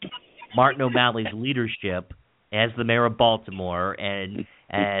upon Martin O'Malley's leadership as the mayor of Baltimore and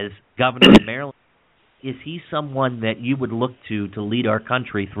as governor of Maryland, is he someone that you would look to lead our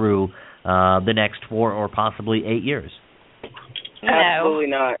country through the next 4 or possibly 8 years? No. Absolutely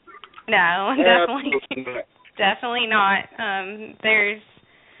not. No, definitely not.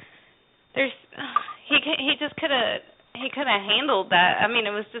 He just could have handled that. I mean,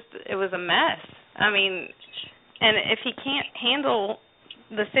 it was a mess. I mean, and if he can't handle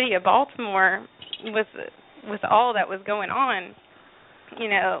the city of Baltimore with all that was going on,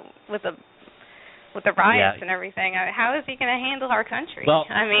 with the riots and everything, how is he going to handle our country? Well,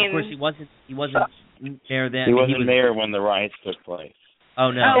 I mean, of course he wasn't mayor then. He wasn't mayor when the riots took place.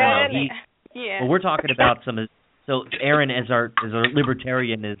 Oh no. Well, we're talking about so Erin, as our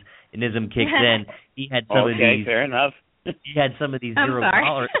libertarianism kicks in, he had some of these. Fair enough. He had some of these zero sorry.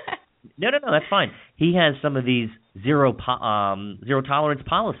 tolerance. No, that's fine. He has some of these zero tolerance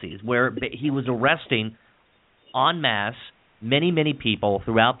policies where he was arresting en masse many people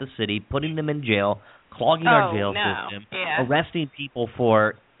throughout the city, putting them in jail, clogging our jail system, arresting people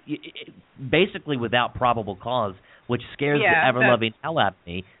for basically without probable cause, which scares the ever-loving hell out of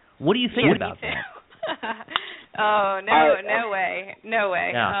me. What do you think about that? Oh no way.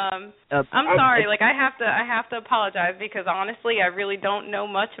 Yeah. I'm sorry. Like I have to apologize because honestly, I really don't know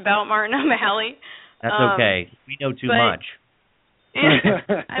much about Martin O'Malley. That's okay. We know too much.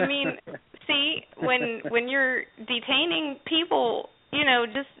 I mean, see, when you're detaining people,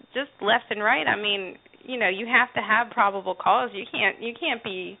 just left and right. I mean, you have to have probable cause. You can't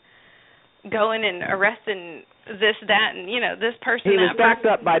be going and arresting this, that, and this person. He was backed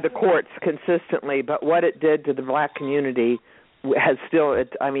person. up by the courts consistently, but what it did to the black community has still. It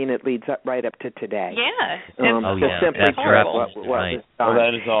leads up right up to today. Yeah. Simply that's what right. was done. Well,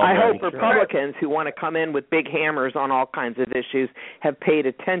 that is all I hope true. Republicans who want to come in with big hammers on all kinds of issues have paid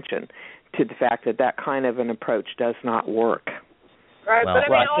attention to the fact that kind of an approach does not work. Right, well,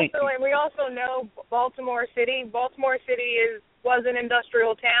 but we also know Baltimore City was an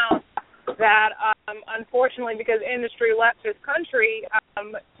industrial town that unfortunately, because industry left this country,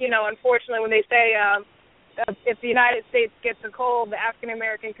 unfortunately when they say if the United States gets a cold, the African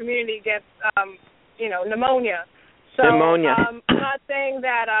American community gets pneumonia. So I'm not saying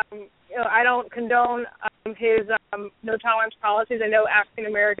that I don't condone his no tolerance policies. I know African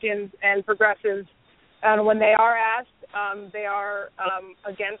Americans and progressives, when they are asked, they are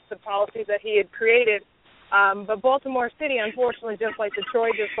against the policies that he had created. But Baltimore City, unfortunately, just like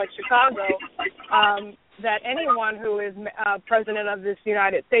Detroit, just like Chicago, that anyone who is president of this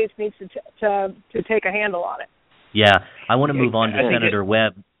United States needs to take a handle on it. Yeah, I want to move on to Senator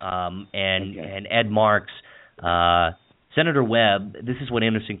Webb and Ed Marks. Senator Webb, this is what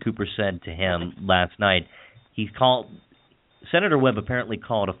Anderson Cooper said to him last night. Senator Webb apparently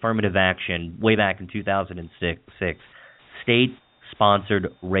called affirmative action way back in 2006 state-sponsored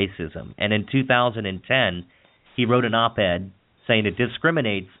racism. And in 2010, he wrote an op-ed saying it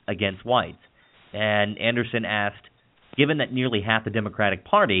discriminates against whites. And Anderson asked, given that nearly half the Democratic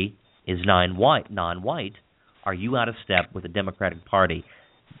Party is non-white, are you out of step with the Democratic Party?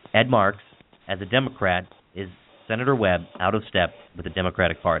 Ed Marks, as a Democrat, is Senator Webb out of step with the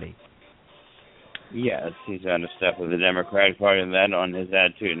Democratic Party? Yes, he's out of step with the Democratic Party, and that on his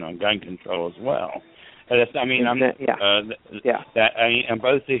attitude on gun control as well. On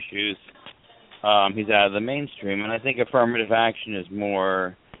both issues, he's out of the mainstream, and I think affirmative action is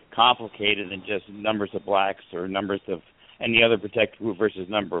more complicated than just numbers of blacks or numbers of any other protected group versus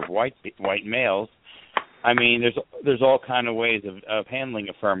number of white males. I mean, there's all kind of ways of handling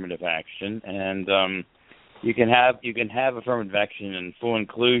affirmative action, and you can have affirmative action and full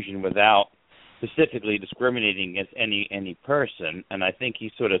inclusion without specifically discriminating against any person, and I think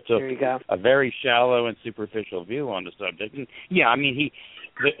he sort of took a very shallow and superficial view on the subject. And yeah, I mean,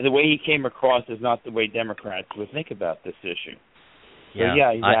 the way he came across is not the way Democrats would think about this issue. Yeah,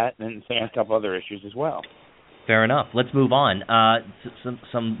 so he's that, and a couple other issues as well. Fair enough. Let's move on.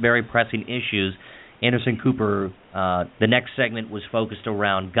 Some very pressing issues. Anderson Cooper, the next segment was focused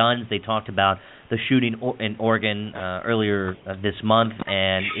around guns. They talked about the shooting in Oregon earlier this month,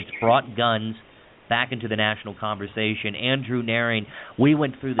 and it's brought guns back into the national conversation. Andrew Nehring, we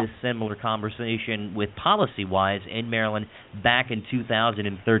went through this similar conversation with Policy-Wise in Maryland back in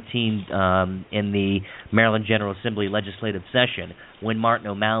 2013 in the Maryland General Assembly legislative session when Martin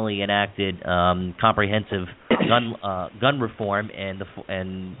O'Malley enacted comprehensive gun reform, and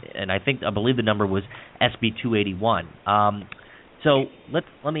I believe the number was SB 281. So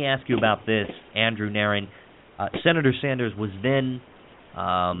let me ask you about this, Andrew Nehring. Senator Sanders was then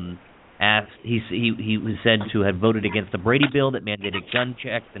asked. He was said to have voted against the Brady bill that mandated gun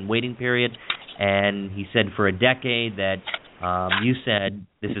checks and waiting period, and he said for a decade that you said,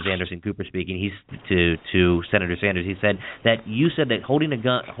 this is Anderson Cooper speaking. He's to Senator Sanders. He said that you said that holding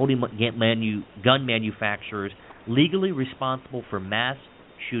gun manufacturers legally responsible for mass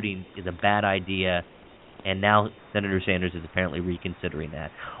shootings is a bad idea, and now Senator Sanders is apparently reconsidering that.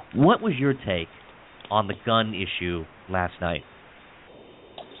 What was your take on the gun issue last night?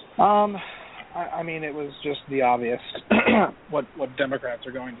 I mean, it was just the obvious what Democrats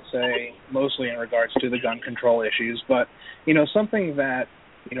are going to say, mostly in regards to the gun control issues. But, something that,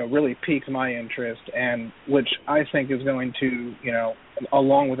 really piqued my interest, and which I think is going to,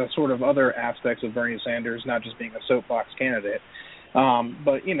 along with a sort of other aspects of Bernie Sanders, not just being a soapbox candidate,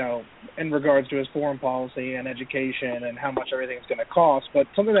 but, in regards to his foreign policy and education and how much everything's going to cost, but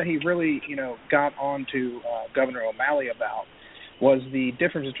something that he really, got on to Governor O'Malley about was the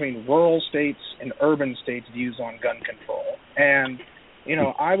difference between rural states and urban states' views on gun control. And,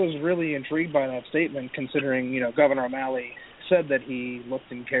 I was really intrigued by that statement, considering, Governor O'Malley said that he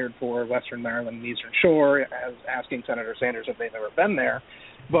looked and cared for Western Maryland and Eastern Shore, as asking Senator Sanders if they've ever been there.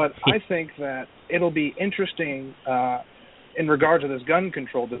 But I think that it'll be interesting in regard to this gun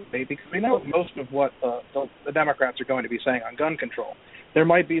control debate, because we know most of what the Democrats are going to be saying on gun control. There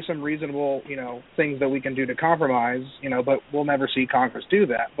might be some reasonable, things that we can do to compromise, but we'll never see Congress do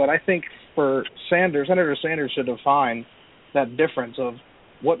that. But I think for Sanders, Senator Sanders should define that difference of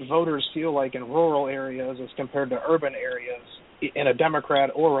what voters feel like in rural areas as compared to urban areas in a Democrat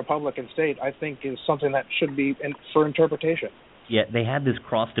or Republican state, I think is something that should be for interpretation. Yeah, they had this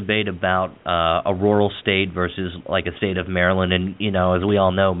cross debate about a rural state versus like a state of Maryland, and as we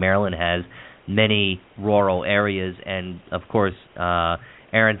all know, Maryland has many rural areas, and of course,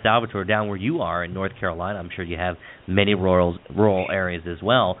 Erin, Salvatore, down where you are in North Carolina, I'm sure you have many rural areas as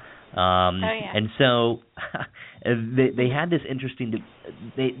well. And so they had this interesting.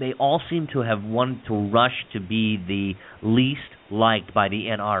 They all seem to have wanted to rush to be the least liked by the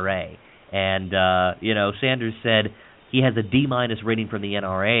NRA, and Sanders said he has a D- rating from the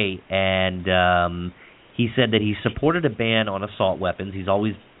NRA, and he said that he supported a ban on assault weapons. He's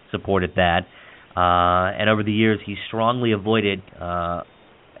always supported that, and over the years he strongly avoided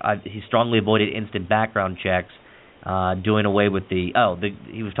instant background checks, doing away with he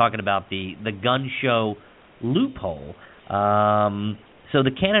was talking about the gun show loophole. So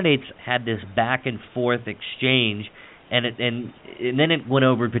the candidates had this back and forth exchange, and then it went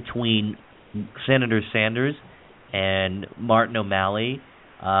over between Senator Sanders and Martin O'Malley.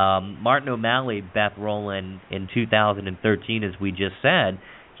 Martin O'Malley, Beth Rowland, in 2013, as we just said,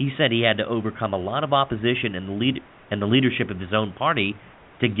 he said he had to overcome a lot of opposition in the leadership of his own party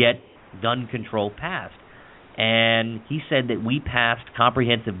to get gun control passed. And he said that we passed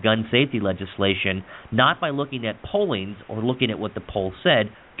comprehensive gun safety legislation not by looking at pollings or looking at what the poll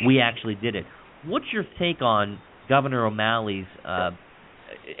said. We actually did it. What's your take on Governor O'Malley's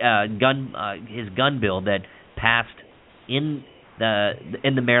his gun bill that passed in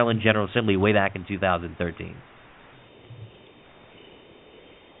the Maryland General Assembly way back in 2013?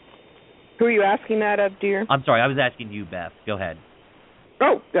 Who are you asking that of, dear? I'm sorry, I was asking you, Beth. Go ahead.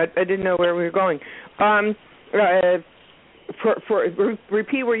 Oh, I didn't know where we were going.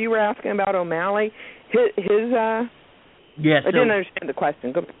 Repeat where you were asking about O'Malley. Yes. I didn't understand the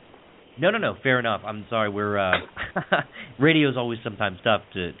question. Go. No. Fair enough. I'm sorry. We're radio's always sometimes tough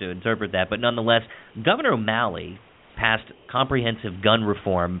to interpret that, but nonetheless, Governor O'Malley passed comprehensive gun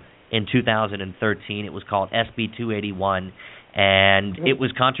reform in 2013. It was called SB 281, and it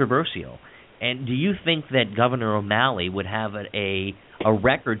was controversial. And do you think that Governor O'Malley would have a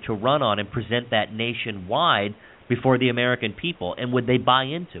record to run on and present that nationwide before the American people, and would they buy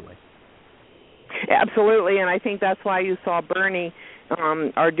into it? Absolutely, and I think that's why you saw Bernie,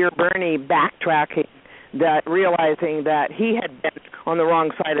 our dear Bernie, backtracking, that realizing that he had been on the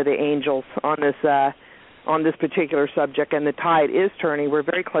wrong side of the angels on this particular subject, and the tide is turning. We're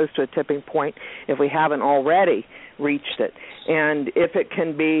very close to a tipping point if we haven't already reached it. And if it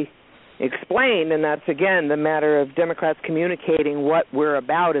can be explained, and that's, again, the matter of Democrats communicating what we're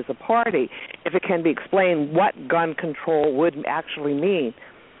about as a party, if it can be explained what gun control would actually mean,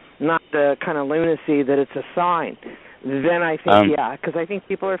 not the kind of lunacy that it's a sign, then I think, because I think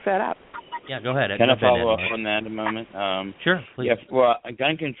people are fed up. Yeah, go ahead. Can I follow up on that a moment? Sure, please. Yeah, well,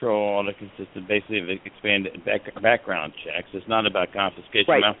 gun control consists of basically of expanded background checks. It's not about confiscation.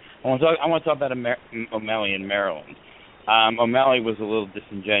 Right. I want to talk about O'Malley in Maryland. O'Malley was a little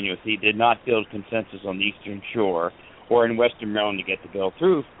disingenuous. He did not build consensus on the Eastern Shore or in Western Maryland to get the bill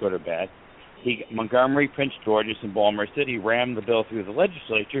through, good or bad. Montgomery, Prince George's, and Baltimore City rammed the bill through the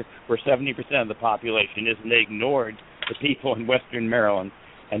legislature where 70% of the population is, and they ignored the people in Western Maryland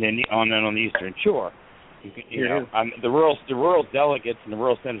and then on the Eastern Shore. The rural delegates and the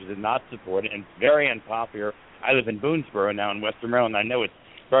rural senators did not support it, and it's very unpopular. I live in Boonesboro now in Western Maryland. I know it's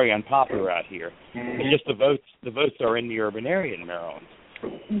very unpopular out here. It's just the votes are in the urban area in Maryland.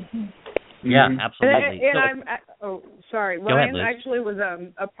 Mm-hmm. Yeah, absolutely. Ryan actually was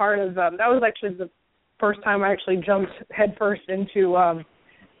a part of that was actually the first time I actually jumped headfirst into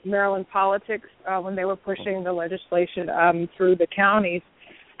Maryland politics when they were pushing the legislation through the counties.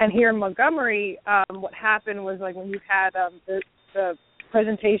 And here in Montgomery, what happened was like when you had the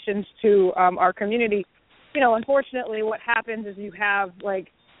presentations to our community, unfortunately what happens is you have like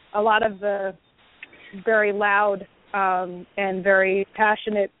a lot of the very loud and very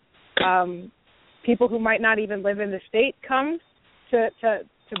passionate people who might not even live in the state come to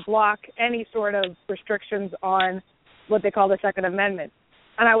block any sort of restrictions on what they call the Second Amendment.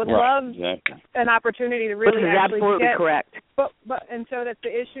 And I would love an opportunity to really absolutely correct. But and so that's the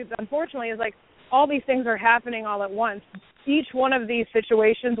issue. Unfortunately, is like all these things are happening all at once. Each one of these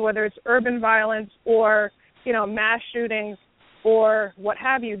situations, whether it's urban violence or mass shootings or what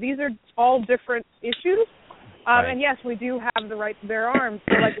have you, these are all different issues. And yes, we do have the right to bear arms.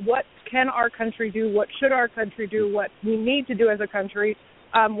 So, like, what can our country do? What should our country do? What we need to do as a country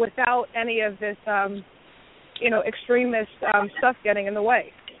without any of this, extremist stuff getting in the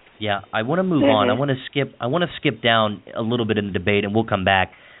way? Yeah, I want to move on. I want to skip down a little bit in the debate, and we'll come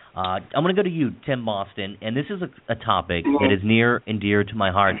back. I'm going to go to you, Tim Boston, and this is a topic that is near and dear to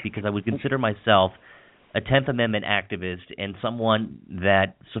my heart because I would consider myself a 10th Amendment activist and someone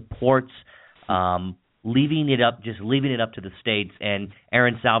that supports leaving it up to the states. And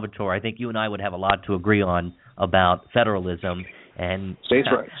Erin, Salvatore, I think you and I would have a lot to agree on about federalism and states'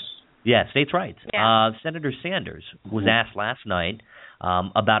 rights. Yeah, states' rights. Yeah. Senator Sanders was asked last night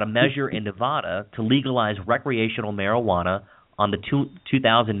about a measure in Nevada to legalize recreational marijuana on the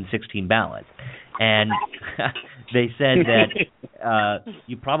 2016 ballot. And they said that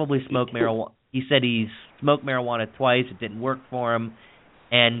you probably smoke marijuana. He said he smoked marijuana twice. It didn't work for him.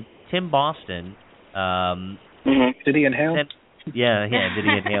 And Tim Boston... did he inhale? Did he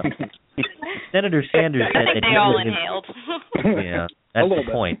inhale? Senator Sanders said that they all inhaled. Yeah, that's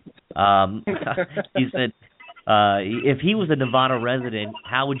the point. He said if he was a Nevada resident,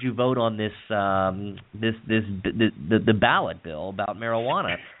 how would you vote on this the ballot bill about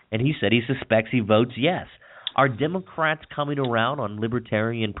marijuana? And he said he suspects he votes yes. Are Democrats coming around on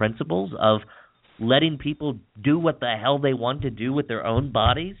libertarian principles of letting people do what the hell they want to do with their own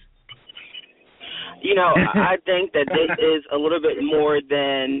bodies? I think that this is a little bit more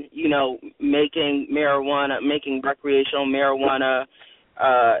than, making recreational marijuana,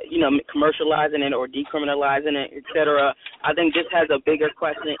 commercializing it or decriminalizing it, et cetera. I think this has a bigger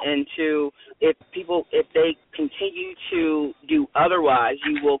question into if they continue to do otherwise,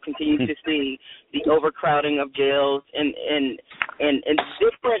 you will continue to see the overcrowding of jails and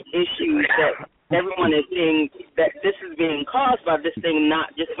different issues that everyone is seeing that this is being caused by this thing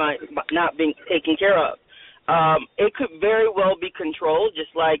not being taken care of. It could very well be controlled,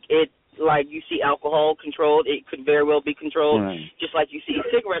 just like you see alcohol controlled. It could very well be controlled, just like you see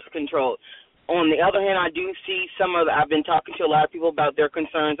cigarettes controlled. On the other hand, I do see I've been talking to a lot of people about their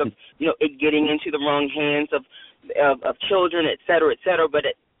concerns of it getting into the wrong hands of children, et cetera, but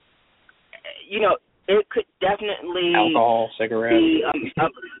it could definitely alcohol, cigarettes. Be,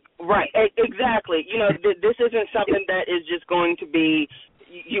 right, exactly. This isn't something that is just going to be,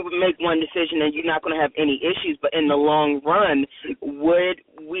 you would make one decision and you're not going to have any issues, but in the long run, would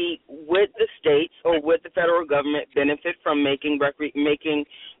the states or would the federal government benefit from making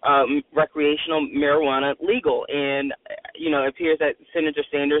recreational marijuana legal? And, it appears that Senator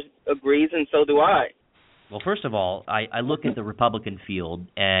Sanders agrees, and so do I. Well, first of all, I look at the Republican field,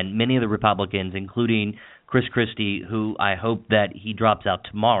 and many of the Republicans, including Chris Christie, who I hope that he drops out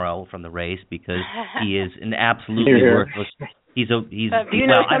tomorrow from the race because he is an absolutely worthless. Do you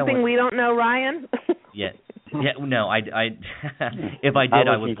know something we don't know, Ryan? Yeah. No. I if I did,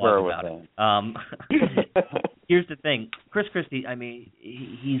 I would blog about it. Here's the thing, Chris Christie. I mean,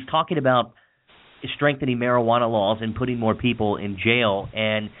 he's talking about strengthening marijuana laws and putting more people in jail,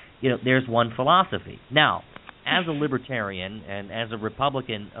 and there's one philosophy. Now, as a libertarian and as a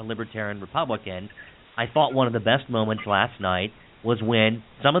libertarian Republican, I thought one of the best moments last night was when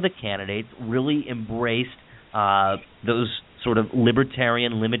some of the candidates really embraced those sort of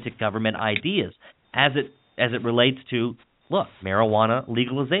libertarian limited government ideas as it relates to marijuana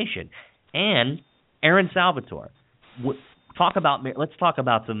legalization. And Erin, Salvatore, let's talk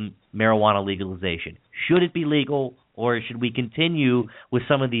about some marijuana legalization. Should it be legal, or should we continue with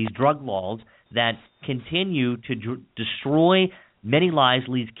some of these drug laws that continue to destroy many lives,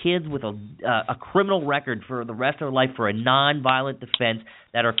 leaves kids with a criminal record for the rest of their life for a nonviolent defense,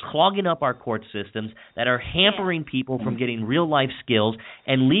 that are clogging up our court systems, that are hampering people from getting real life skills,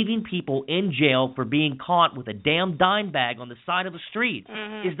 and leaving people in jail for being caught with a damn dime bag on the side of the street?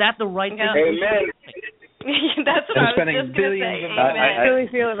 Is that the right thing? Amen. That's what I was just going to say. I really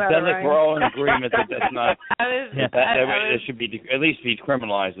feel about it, We're all in agreement that that's not. It should be at least be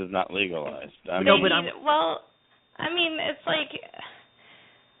criminalized, if not legalized. It's like,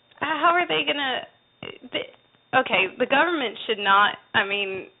 how are they going to? Okay, the government should not,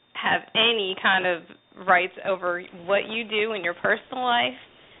 have any kind of rights over what you do in your personal life,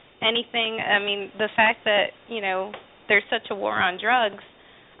 anything. The fact that, there's such a war on drugs,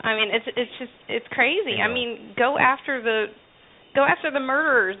 it's crazy. Go after the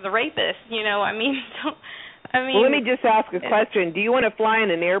murderers, the rapists, Well, let me just ask a question. Do you want to fly in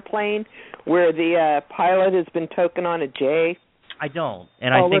an airplane where the pilot has been token on a J? I don't,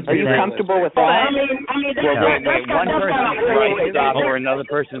 and I think are you comfortable with that? One person's right stop where another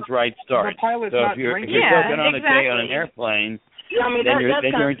person's right starts. So if you're token on a J on an airplane, then you're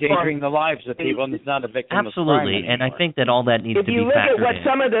endangering the lives of people, and it's not a victim of crime Absolutely, and I think that all that needs to be factored in. If you look at what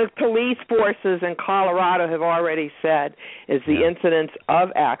some of the police forces in Colorado have already said is the incidence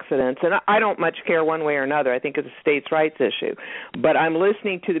of accidents, and I don't much care one way or another. I think it's a states' rights issue. But I'm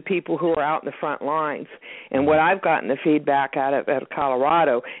listening to the people who are out in the front lines, and what I've gotten the feedback out of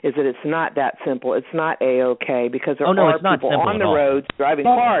Colorado is that it's not that simple. It's not A-OK, because there are people on the roads driving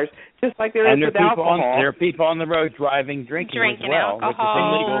cars, just like there is with alcohol. There are people on the road drinking as well,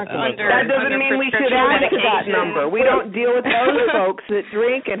 alcohol, that doesn't mean we should add to that number. We don't deal with those folks that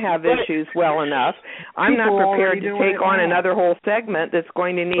drink and have issues well enough. I'm not prepared to take on another whole segment that's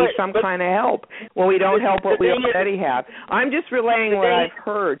going to need some kind of help when we don't help what we already have. I'm just relaying what I've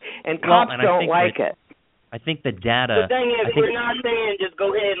heard, and cops don't like it. I think the data... The thing is, we're not saying just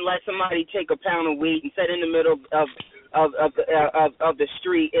go ahead and let somebody take a pound of weed and sit in the middle of the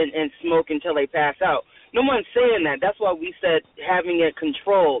street and smoke until they pass out. No one's saying that. That's why we said having it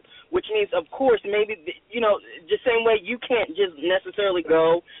controlled, which means, of course, maybe, the same way you can't just necessarily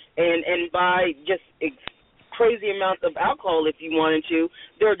go and buy just crazy amounts of alcohol if you wanted to.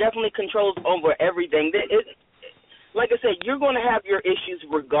 There are definitely controls over everything. Like I said, you're going to have your issues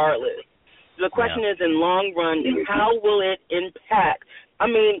regardless. The question is, in long run, how will it impact?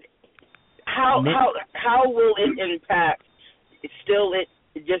 How will it impact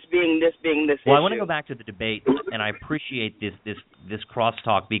just being this issue? Well, I want to go back to the debate, and I appreciate this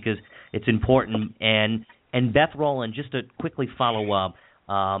crosstalk because it's important. And Beth Rowland, just to quickly follow up,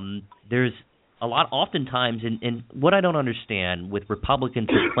 there's a lot, oftentimes, in what I don't understand with Republicans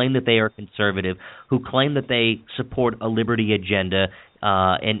who claim that they are conservative, who claim that they support a liberty agenda,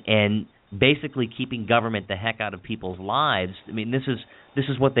 and basically keeping government the heck out of people's lives. This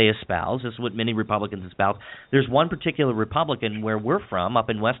is what they espouse. This is what many Republicans espouse. There's one particular Republican where we're from, up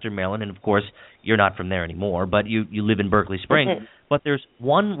in Western Maryland, and of course you're not from there anymore, but you live in Berkeley Springs. But there's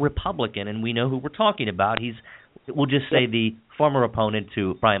one Republican, and we know who we're talking about. We'll just say the former opponent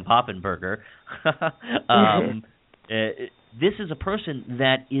to Brian Poffenberger. This is a person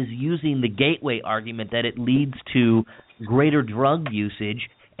that is using the gateway argument that it leads to greater drug usage,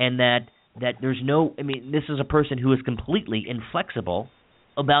 and that there's no, this is a person who is completely inflexible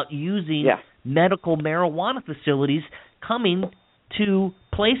about using medical marijuana facilities coming to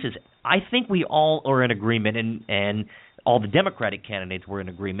places. I think we all are in agreement, and all the Democratic candidates were in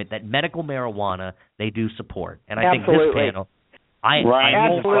agreement that medical marijuana they do support. And I think this panel...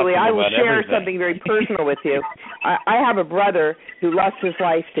 Absolutely. I will share something very personal with you. I have a brother who lost his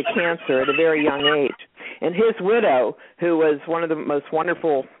life to cancer at a very young age. And his widow, who was one of the most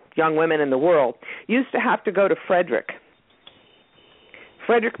wonderful young women in the world, used to have to go to Frederick,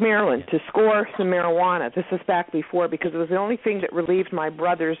 Maryland, to score some marijuana. This was back before, because it was the only thing that relieved my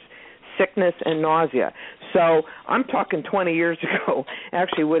brother's sickness and nausea. So I'm talking 20 years ago.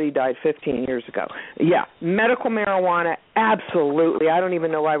 Actually, Woody died 15 years ago. Yeah, medical marijuana, absolutely. I don't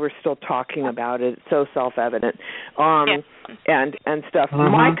even know why we're still talking about it. It's so self-evident. And stuff.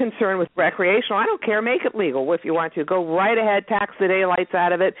 My concern with recreational, I don't care, make it legal if you want to. Go right ahead, tax the daylights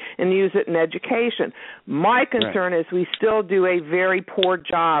out of it, and use it in education. My concern is we still do a very poor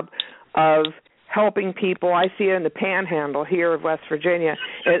job of helping people. I see it in the Panhandle here of West Virginia,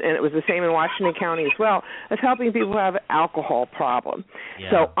 and it was the same in Washington County as well, as helping people who have an alcohol problem.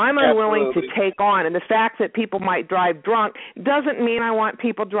 Yeah. So I'm unwilling to take on, and the fact that people might drive drunk doesn't mean I want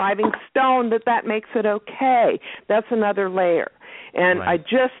people driving stoned, that makes it okay. That's another layer. And right. I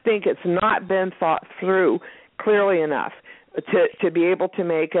just think it's not been thought through clearly enough to be able to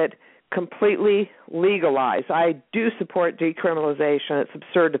make it completely legalized. I do support decriminalization. It's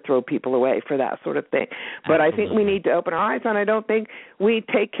absurd to throw people away for that sort of thing. But Absolutely. I think we need to open our eyes, and I don't think we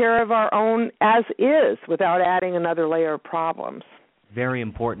take care of our own as is without adding another layer of problems. Very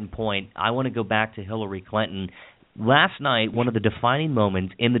important point. I want to go back to Hillary Clinton. Last night, one of the defining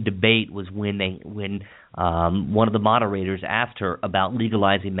moments in the debate was when one of the moderators asked her about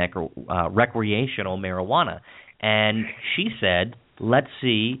legalizing recreational marijuana. And she said, let's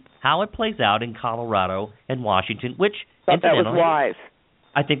see how it plays out in Colorado and Washington, which, incidentally, that was wise.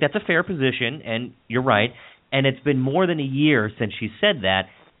 I think that's a fair position, and you're right. And it's been more than a year since she said that.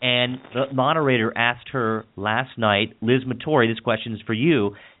 And the moderator asked her last night, Liz Matory, this question is for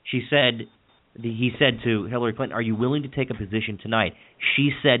you. He said to Hillary Clinton, are you willing to take a position tonight? She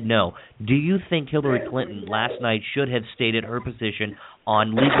said no. Do you think Hillary Clinton last night should have stated her position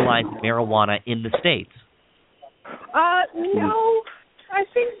on legalizing marijuana in the states? No. I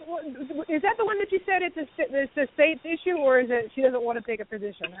think, is that the one that you said it's a state's issue, or is it she doesn't want to take a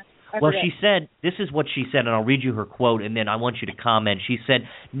position? I Well, forget. she said, this is what she said, and I'll read you her quote, and then I want you to comment. She said,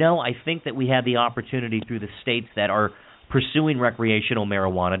 no, I think that we have the opportunity through the states that are pursuing recreational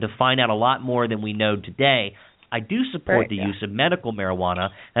marijuana to find out a lot more than we know today. I do support the use of medical marijuana,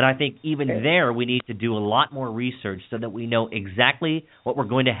 and I think even there we need to do a lot more research so that we know exactly what we're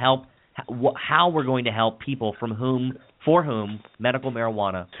going to help, how we're going to help people for whom medical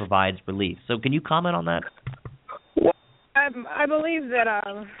marijuana provides relief. So can you comment on that? I believe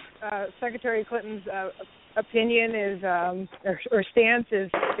that Secretary Clinton's opinion is or stance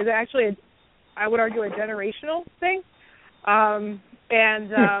is actually, I would argue, a generational thing.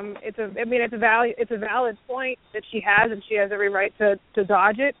 It's a valid point that she has, and she has every right to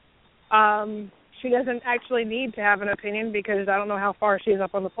dodge it. She doesn't actually need to have an opinion because I don't know how far she is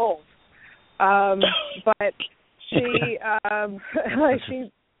up on the polls. But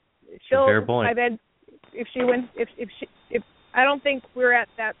she'll. Fair point. If she wins, if I don't think we're at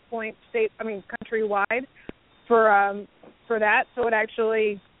that point, countrywide for that. So it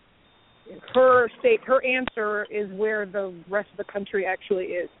actually. Her answer is where the rest of the country actually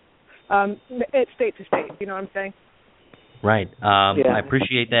is. It's state to state, you know what I'm saying? Right. I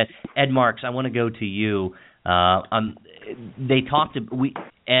appreciate that. Ed Marks, I want to go to you.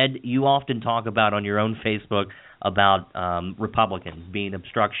 Ed, you often talk about on your own Facebook about Republicans being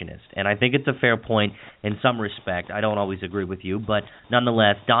obstructionists, and I think it's a fair point in some respect. I don't always agree with you, but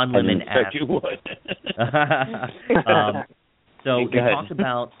nonetheless, Don Lemon asked... you would. So they talked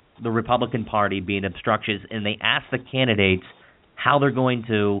about the Republican Party being obstructionist, and they asked the candidates how they're going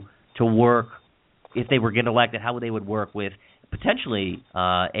to work, if they were getting elected, how they would work with potentially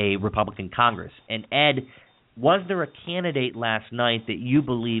a Republican Congress. And Ed, was there a candidate last night that you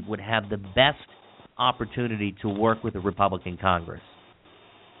believe would have the best opportunity to work with a Republican Congress?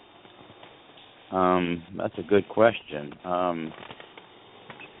 That's a good question.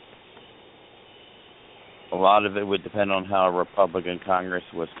 A lot of it would depend on how a Republican Congress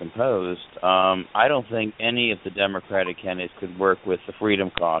was composed. I don't think any of the Democratic candidates could work with the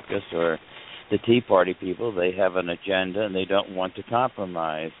Freedom Caucus or the Tea Party people. They have an agenda and they don't want to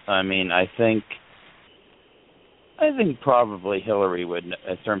compromise. I think probably Hillary would,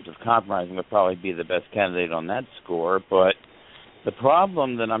 in terms of compromising, would probably be the best candidate on that score. But the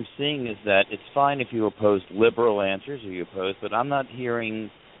problem that I'm seeing is that it's fine if you oppose liberal answers or you oppose, but I'm not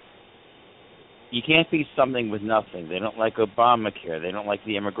hearing... You can't be something with nothing. They don't like Obamacare. They don't like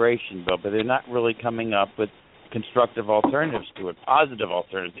the immigration bill, but they're not really coming up with constructive alternatives to it, positive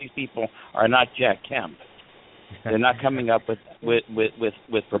alternatives. These people are not Jack Kemp. They're not coming up with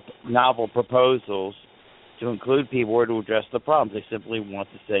novel proposals to include people or to address the problems. They simply want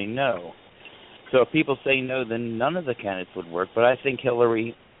to say no. So if people say no, then none of the candidates would work. But I think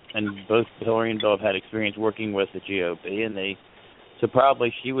Hillary and Bill have had experience working with the GOP, so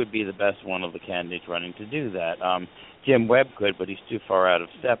probably she would be the best one of the candidates running to do that. Jim Webb could, but he's too far out of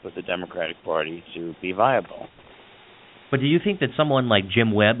step with the Democratic Party to be viable. But do you think that someone like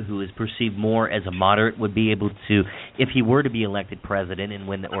Jim Webb, who is perceived more as a moderate, would be able to, if he were to be elected president and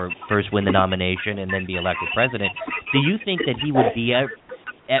first win the nomination and then be elected president, do you think that he would be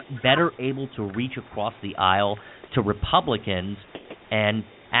better able to reach across the aisle to Republicans and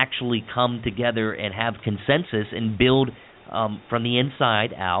actually come together and have consensus and build from the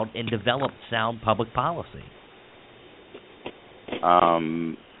inside out and develop sound public policy?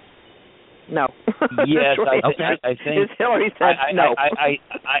 No. Yes, I think Hillary said no.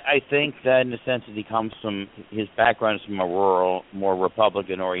 I think that in the sense that he comes from, his background is from a rural, more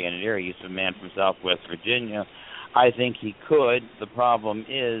Republican-oriented area. He's a man from Southwest Virginia. I think he could. The problem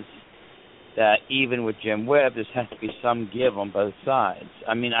is that even with Jim Webb, there has to be some give on both sides.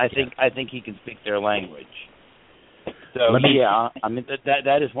 I mean, I think he can speak their language. So I mean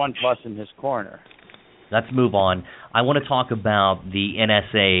that is one plus in his corner. Let's move on. I want to talk about the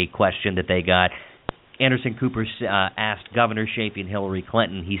NSA question that they got. Anderson Cooper asked Governor Chafee and Hillary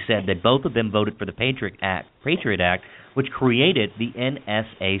Clinton. He said that both of them voted for the Patriot Act, which created the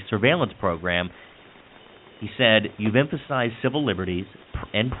NSA surveillance program. He said, you've emphasized civil liberties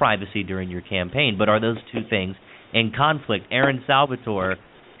and privacy during your campaign, but are those two things in conflict? Erin, Salvatore,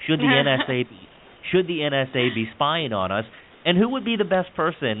 should the NSA be spying on us? And who would be the best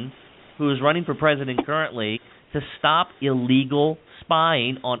person who is running for president currently to stop illegal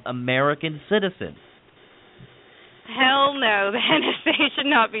spying on American citizens? Hell no, the NSA should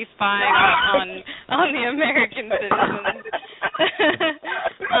not be spying on the American citizens.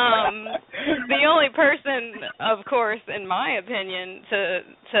 The only person, of course, in my opinion,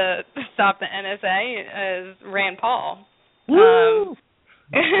 to stop the NSA is Rand Paul. I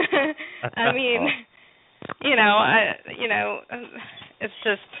mean, it's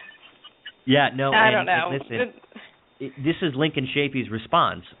just. Yeah, no, I don't know. Listen, this is Lincoln Chafee's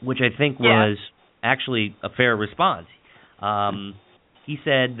response, which I think was actually a fair response. He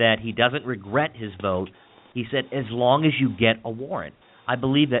said that he doesn't regret his vote. He said, as long as you get a warrant. I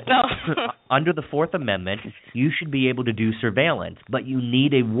believe that under the Fourth Amendment, you should be able to do surveillance, but you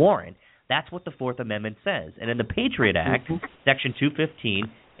need a warrant. That's what the Fourth Amendment says. And in the Patriot Act, Section 215,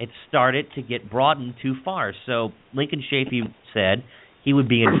 it started to get broadened too far. So Lincoln Chafee said he would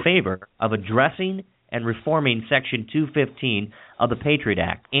be in favor of addressing and reforming Section 215 of the Patriot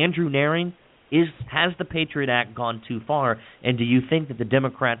Act. Andrew Nehring, has the Patriot Act gone too far, and do you think that the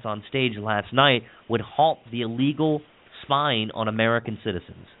Democrats on stage last night would halt the illegal spying on American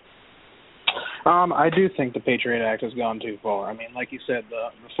citizens? I do think the Patriot Act has gone too far. I mean, like you said,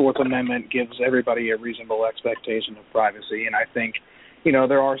 the Fourth Amendment gives everybody a reasonable expectation of privacy, and I think,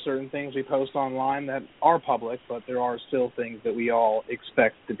 there are certain things we post online that are public, but there are still things that we all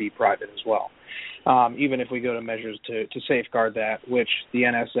expect to be private as well. Even if we go to measures to safeguard that, which the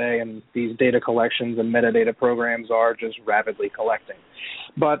NSA and these data collections and metadata programs are just rapidly collecting.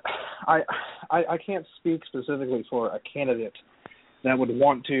 But I can't speak specifically for a candidate that would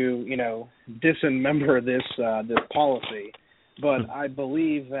want to, dismember this policy. But I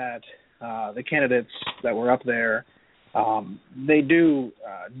believe that the candidates that were up there, they do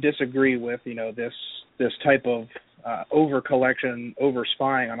disagree with, this type of over collection, over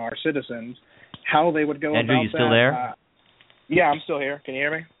spying on our citizens. How they would go Andrew, about you still there? Yeah, I'm still here. Can you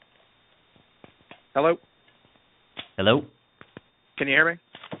hear me? Hello? Hello? Can you hear me?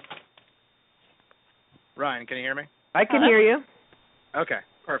 Ryan, can you hear me? I can hear you. Okay,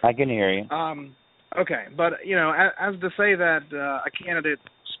 perfect. I can hear you. Okay, but, as to say that a candidate,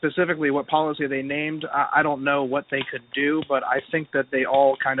 specifically what policy they named, I don't know what they could do, but I think that they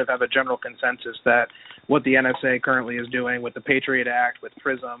all kind of have a general consensus that what the NSA currently is doing with the Patriot Act, with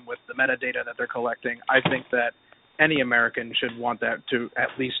PRISM, with the metadata that they're collecting, I think that any American should want that to at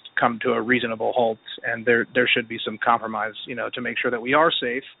least come to a reasonable halt, and there should be some compromise, to make sure that we are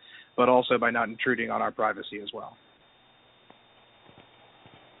safe, but also by not intruding on our privacy as well.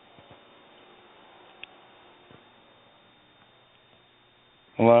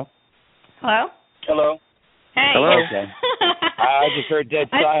 Hello? Hello? Hello? Hey. Hello? Okay. I just heard dead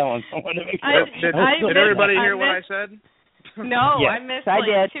silence. I want to make sure. Did everybody hear what I said? No, Yes, I missed I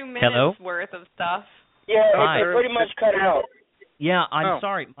did. 2 minutes Hello? worth of stuff. Yeah, Hi. it pretty much cut out. Yeah, I'm Oh.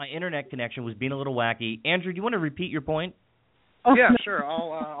 sorry. My internet connection was being a little wacky. Andrew, do you want to repeat your point? Yeah, sure.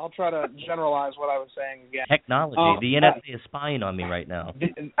 I'll try to generalize what I was saying again. Technology. The NSA is spying on me right now. They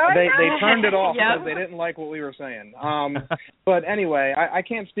turned it off because they didn't like what we were saying. But anyway, I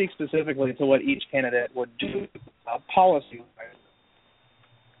can't speak specifically to what each candidate would do policy-wise.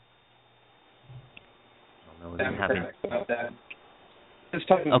 I don't know what's happening. About that. This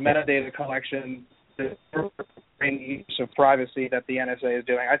type of metadata collection, the use of privacy that the NSA is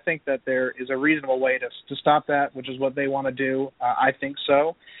doing, I think that there is a reasonable way to stop that, which is what they want to do. I think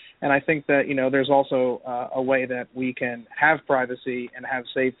so. And I think that, there's also a way that we can have privacy and have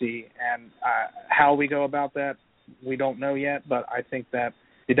safety. And how we go about that, we don't know yet. But I think that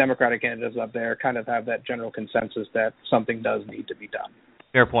the Democratic candidates up there kind of have that general consensus that something does need to be done.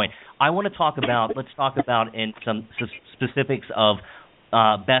 Fair point. Let's talk about in some specifics of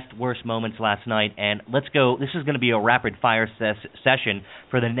best, worst moments last night, and let's go. This is going to be a rapid-fire session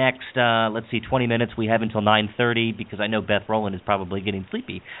for the next, 20 minutes. We have until 9:30 because I know Beth Rowland is probably getting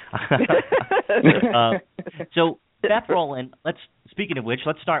sleepy. So, Beth Rowland, speaking of which,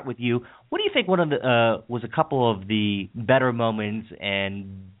 let's start with you. What do you think was a couple of the better moments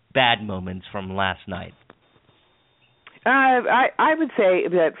and bad moments from last night? I would say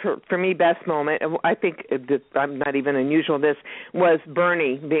that for me, best moment, I think that I'm not even unusual in this, was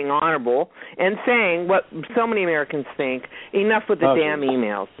Bernie being honorable and saying what so many Americans think, enough with the damn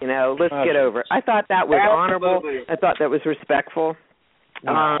emails, let's get over it. I thought that was honorable. I thought that was respectful.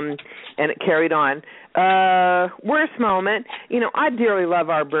 And it carried on. Worst moment, I dearly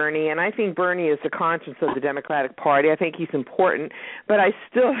love our Bernie, and I think Bernie is the conscience of the Democratic Party. I think he's important, but I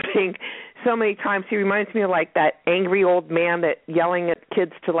still think so many times he reminds me of like that angry old man that yelling at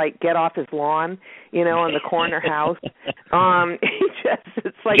kids to like get off his lawn, in the corner house.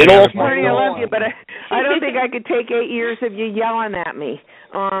 It's like, Bernie, I love you, but I don't think I could take 8 years of you yelling at me.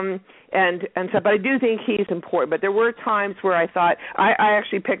 But I do think he's important. But there were times where I thought I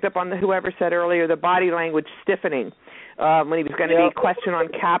actually picked up on whoever said earlier the body language stiffening when he was going to be questioned on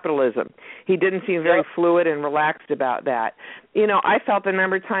capitalism. He didn't seem very fluid and relaxed about that. I felt a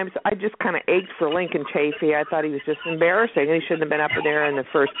number of times I just kind of ached for Lincoln Chafee. I thought he was just embarrassing, and he shouldn't have been up there in the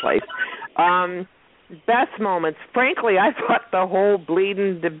first place. Best moments. Frankly, I thought the whole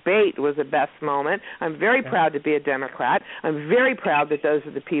bleeding debate was the best moment. I'm very proud to be a Democrat. I'm very proud that those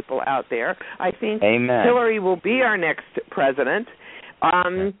are the people out there. I think Hillary will be our next president.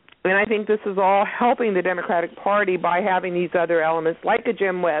 And I think this is all helping the Democratic Party by having these other elements, like a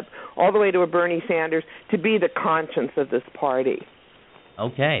Jim Webb, all the way to a Bernie Sanders, to be the conscience of this party.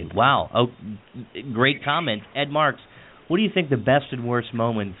 Okay. Wow. Oh, great comment. Ed Marks, what do you think the best and worst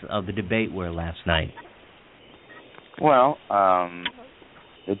moments of the debate were last night? Well, I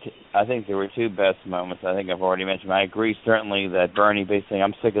think there were two best moments. I think I've already mentioned. I agree certainly that Bernie basically,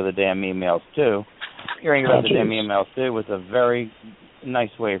 I'm sick of the damn emails too. Hearing about the damn emails too was a very nice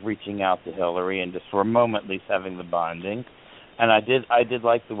way of reaching out to Hillary and just for a moment at least having the bonding. And I did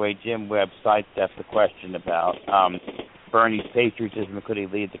like the way Jim Webb sidestepped the question about Bernie's patriotism and could he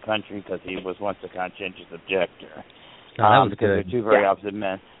lead the country because he was once a conscientious objector. Oh, that was good. They're two very opposite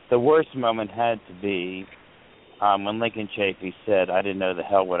men. The worst moment had to be when Lincoln Chafee said, "I didn't know the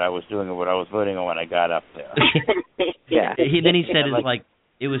hell what I was doing or what I was voting on when I got up there." Then he said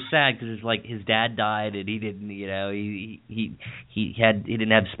it was sad because it's like his dad died and he didn't, he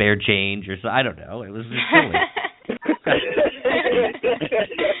didn't have spare change or so. I don't know. It was just silly.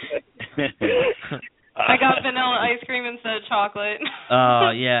 I got vanilla ice cream instead of chocolate.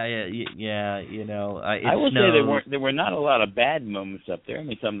 Yeah. I will say there were not a lot of bad moments up there. I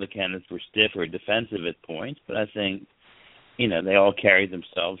mean, some of the candidates were stiff or defensive at points, but I think, they all carried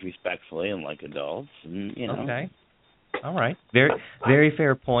themselves respectfully and like adults. And, Okay. All right. Very, very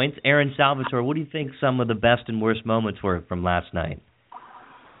fair points. Erin, Salvatore, what do you think some of the best and worst moments were from last night?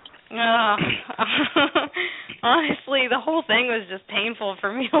 Honestly, the whole thing was just painful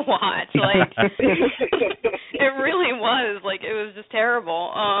for me to watch. Like, it really was. Like, it was just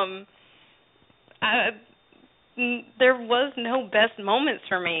terrible. There was no best moments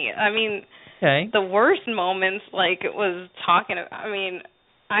for me. I mean, the worst moments, like, it was talking.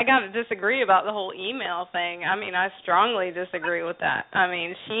 I got to disagree about the whole email thing. I strongly disagree with that.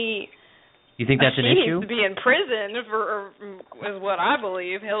 You think that's an issue? She needs to be in prison is what I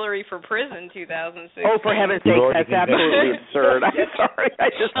believe. Hillary for prison 2016. Oh, for heaven's sake, that's absolutely absurd. I'm sorry.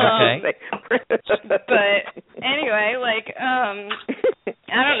 I just But anyway, I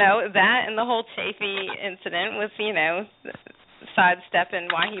don't know, that and the whole Chafee incident was, sidestepping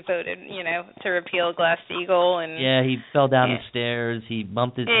why he voted, to repeal Glass-Steagall. And yeah, he fell down the stairs. He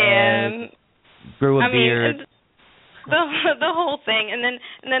bumped his head, grew a beard. The whole thing, and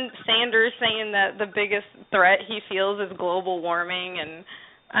then Sanders saying that the biggest threat he feels is global warming, and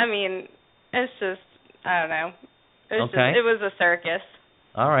it's just, I don't know. It was a circus.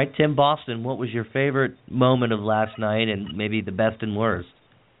 All right, Tim Boston, what was your favorite moment of last night, and maybe the best and worst?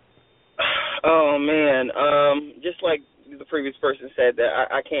 Oh man, just like the previous person said, that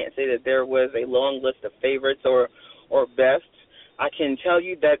I can't say that there was a long list of favorites or best. I can tell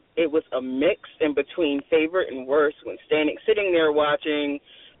you that it was a mix in between favorite and worst when sitting there watching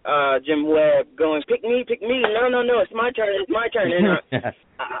Jim Webb going, pick me, no, it's my turn. And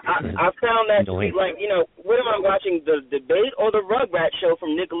I found that to be like, what am I watching, the debate or the Rugrats show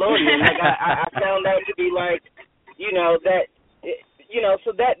from Nickelodeon? Like I found that to be like,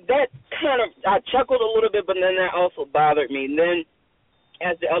 so that kind of, I chuckled a little bit, but then that also bothered me. And then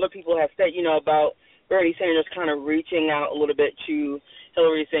as the other people have said, about Bernie Sanders kind of reaching out a little bit to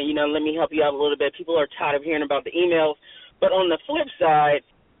Hillary, saying, let me help you out a little bit. People are tired of hearing about the emails. But on the flip side,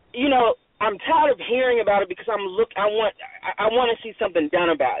 I'm tired of hearing about it because I want to see something done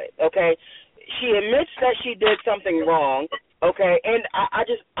about it, okay? She admits that she did something wrong, okay? And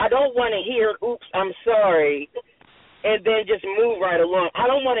I don't want to hear, oops, I'm sorry, and then just move right along. I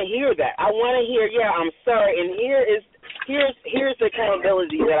don't want to hear that. I want to hear, yeah, I'm sorry, and here's the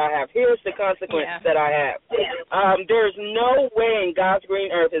accountability that I have. Here's the consequence that I have. There's no way in God's green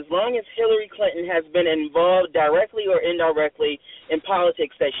earth, as long as Hillary Clinton has been involved directly or indirectly in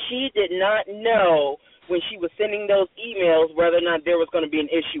politics, that she did not know when she was sending those emails whether or not there was going to be an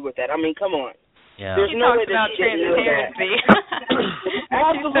issue with that. I mean, come on. Yeah. There's no way that she didn't know that.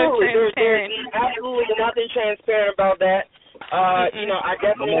 Absolutely. There's absolutely nothing transparent about that. I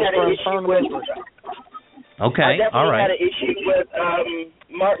definitely had an issue with... Okay, all right. I definitely had an issue with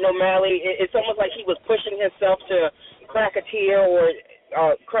Martin O'Malley. It's almost like he was pushing himself to crack a tear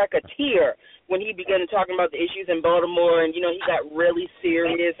when he began talking about the issues in Baltimore, and he got really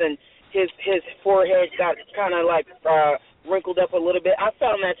serious, and his forehead got kind of like wrinkled up a little bit. I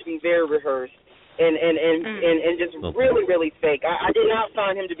found that to be very rehearsed and just really, really fake. I did not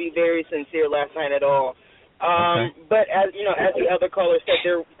find him to be very sincere last night at all. But as the other caller said,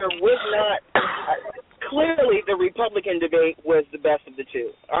 there was not. Clearly, the Republican debate was the best of the two.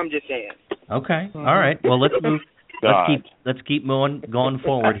 I'm just saying. Okay, all right. Well, let's move. Let's keep going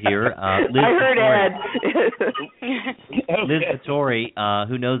forward here. Liz I heard Ed. Liz Matory,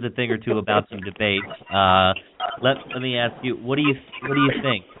 who knows a thing or two about some debates. Let me ask you, what do you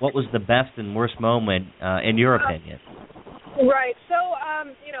think? What was the best and worst moment in your opinion? Right. So,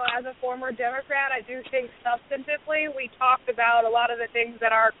 as a former Democrat, I do think substantively we talked about a lot of the things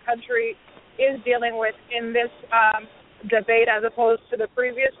that our country is dealing with in this debate as opposed to the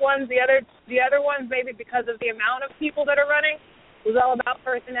previous ones. The other ones, maybe because of the amount of people that are running, was all about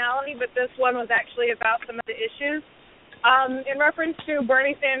personality, but this one was actually about some of the issues. In reference to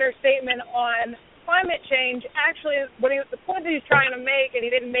Bernie Sanders' statement on climate change, actually, the point that he's trying to make, and he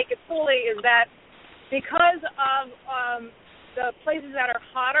didn't make it fully, is that because of the places that are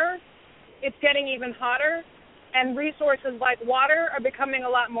hotter, it's getting even hotter, and resources like water are becoming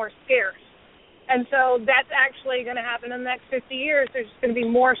a lot more scarce. And so that's actually going to happen in the next 50 years. There's going to be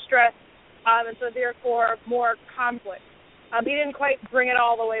more stress, and so therefore more conflict. He didn't quite bring it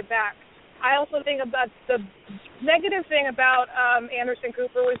all the way back. I also think about the negative thing about Anderson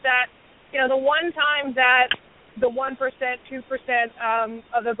Cooper was that, the one time that the 1%, 2%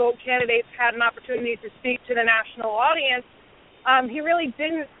 of the vote candidates had an opportunity to speak to the national audience, he really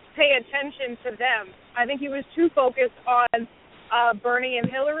didn't pay attention to them. I think he was too focused on Bernie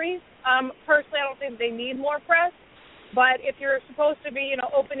and Hillary. Personally, I don't think they need more press, but if you're supposed to be,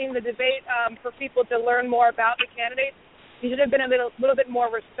 opening the debate for people to learn more about the candidates, you should have been a little bit more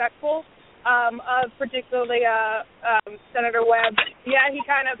respectful of particularly Senator Webb. Yeah,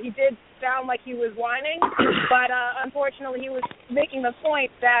 he did sound like he was whining, but unfortunately he was making the point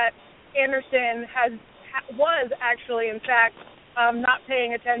that Anderson was actually, in fact, not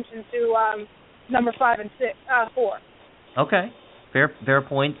paying attention to number 5 and 4. Okay. Fair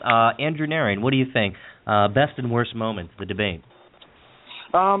point. Andrew Nehring, what do you think? Best and worst moments of the debate?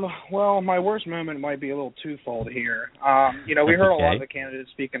 Well, my worst moment might be a little twofold here. We heard a lot of the candidates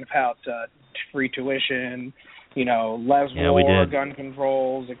speaking about free tuition, less war, gun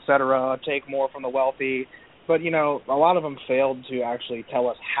controls, etc., take more from the wealthy. But, a lot of them failed to actually tell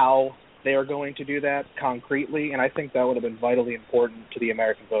us how they are going to do that concretely, and I think that would have been vitally important to the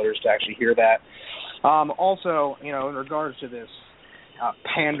American voters to actually hear that. Also, in regards to this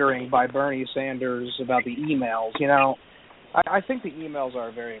pandering by Bernie Sanders about the emails, I think the emails are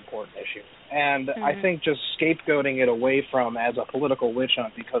a very important issue. And I think just scapegoating it away from as a political witch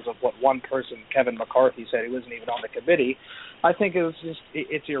hunt because of what one person, Kevin McCarthy, said, who wasn't even on the committee, I think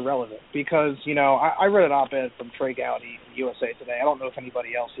it's irrelevant. Because, I read an op-ed from Trey Gowdy in USA Today. I don't know if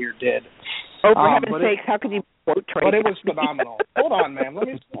anybody else here did. Oh, for heaven's sakes, how could you quote Trey? But it was phenomenal. Hold on, ma'am. Let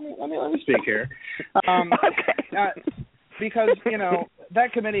me speak here. Because,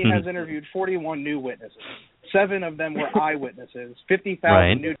 that committee has interviewed 41 new witnesses. 7 of them were eyewitnesses,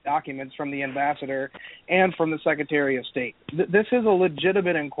 50,000 new documents from the ambassador and from the Secretary of State. This is a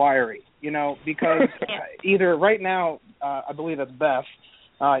legitimate inquiry, because either right now, I believe that's Beth,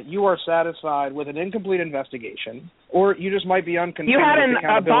 you are satisfied with an incomplete investigation, or you just might be unconvinced. You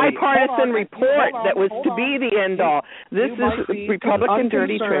had a bipartisan report that was to be the end-all. This is Republican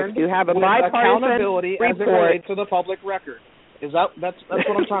dirty trick. You have a bipartisan accountability report. as it relates to the public record. That's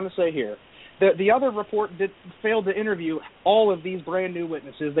what I'm trying to say here. The other report failed to interview all of these brand new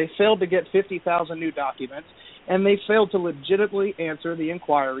witnesses. They failed to get 50,000 new documents, and they failed to legitimately answer the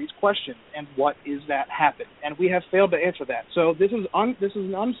inquiry's question. And what is that happened? And we have failed to answer that. So this is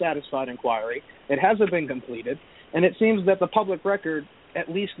an unsatisfied inquiry. It hasn't been completed, and it seems that the public record at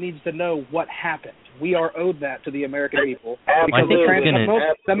least needs to know what happened. We are owed that to the American people. Because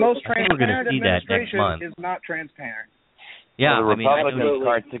the most transparent administration is not transparent. Yeah, the Republicans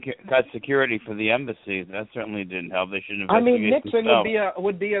cut security for the embassy. That certainly didn't help. They should investigate Nixon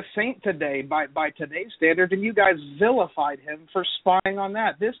would be a saint today by today's standards, and you guys vilified him for spying on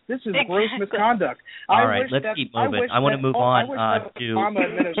that. This is gross misconduct. All right, let's keep moving. I want to move on to the Obama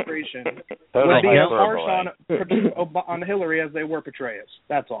administration would be as harsh on Hillary as they were Petraeus.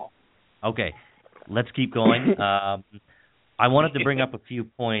 That's all. Okay, let's keep going. I wanted to bring up a few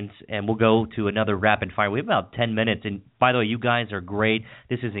points, and we'll go to another rapid fire. We have about 10 minutes, and by the way, you guys are great.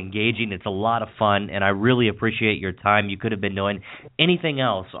 This is engaging. It's a lot of fun, and I really appreciate your time. You could have been doing anything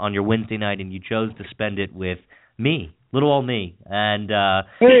else on your Wednesday night, and you chose to spend it with me, little old me. And so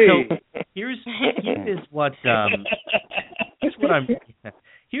here's what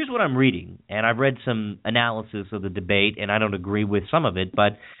I'm reading, and I've read some analysis of the debate, and I don't agree with some of it,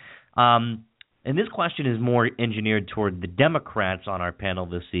 but and this question is more engineered toward the Democrats on our panel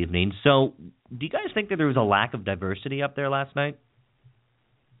this evening. So do you guys think that there was a lack of diversity up there last night?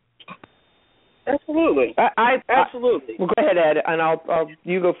 Absolutely. Absolutely. Well, go ahead, Ed, and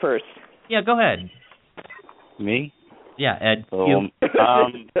you go first. Yeah, go ahead. Me? Yeah, Ed.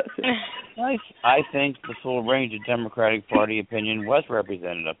 I think the full range of Democratic Party opinion was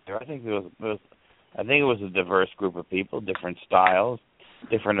represented up there. I think it was a diverse group of people, different styles,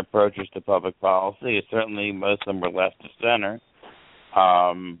 different approaches to public policy. Certainly, most of them were left to center,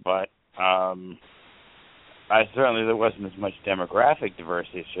 but there wasn't as much demographic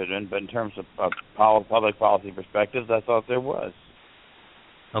diversity as should have been. But in terms of public policy perspectives, I thought there was.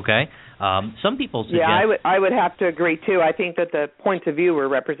 Okay. Some people suggest... Yeah, I would have to agree, too. I think that the points of view were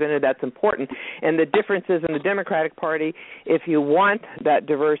represented. That's important. And the differences in the Democratic Party, if you want that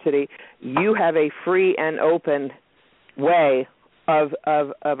diversity, you have a free and open way of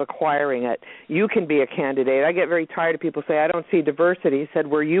acquiring it. You can be a candidate. I get very tired of people say, I don't see diversity. He said,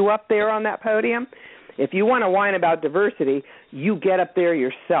 were you up there on that podium? If you want to whine about diversity, you get up there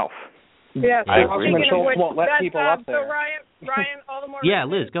yourself. Yeah, so won't let people up there. So Ryan, all the more. Yeah,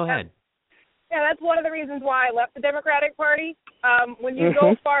 Liz, go ahead. Yeah, that's one of the reasons why I left the Democratic Party. When you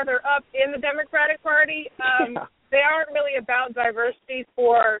go farther up in the Democratic Party, they aren't really about diversity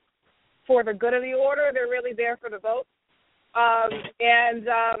for the good of the order. They're really there for the vote. And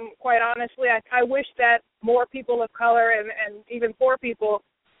quite honestly, I wish that more people of color and even poor people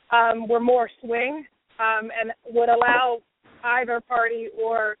were more swing and would allow either party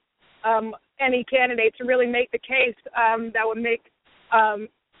or any candidate to really make the case that would make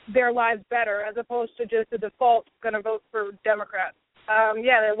their lives better, as opposed to just the default going to vote for Democrats. I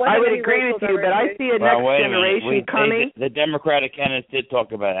would agree with you, but I see a next generation coming. The Democratic candidates did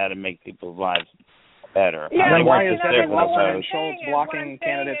talk about how to make people's lives better. Yeah, why is Schultz blocking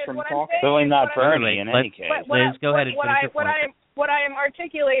candidates from talking? Certainly not Bernie in any case. Liz, go ahead and finish your point. What I am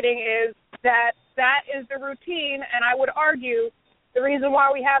articulating is that is the routine, and I would argue the reason why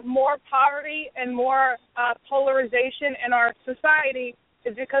we have more poverty and more polarization in our society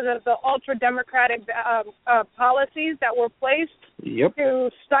is because of the ultra-democratic policies that were placed to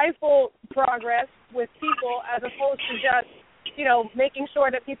stifle progress with people, as opposed to just, making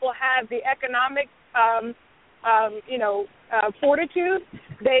sure that people have the economic, fortitude.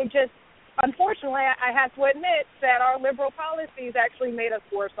 They just, unfortunately, I have to admit that our liberal policies actually made us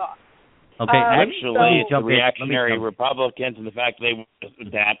worse off. Okay, actually, the reactionary Republicans and the fact they want to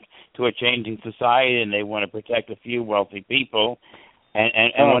adapt to a changing society and they want to protect a few wealthy people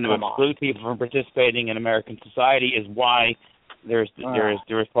and want to exclude people from participating in American society is why there is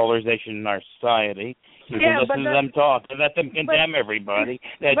polarization in our society. You can listen to them talk and let them condemn everybody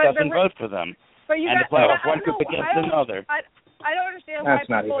that doesn't vote for them. And to play off one group against another. I don't understand why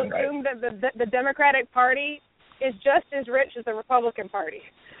people assume that the Democratic Party is just as rich as the Republican Party.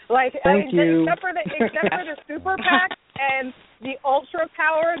 Except for the super PAC and the ultra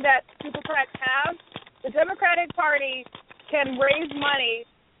power that super PACs have, the Democratic Party can raise money.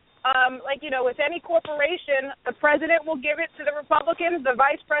 With any corporation, the president will give it to the Republicans, the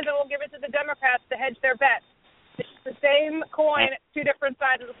vice president will give it to the Democrats to hedge their bets. It's the same coin, two different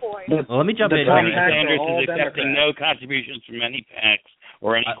sides of the coin. Well, let me jump in. Bernie Sanders is accepting no contributions from any PACs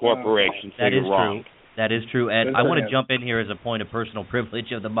or any corporations. That is true. That is true, Ed. I want to jump in here as a point of personal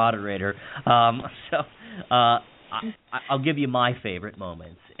privilege of the moderator. I'll give you my favorite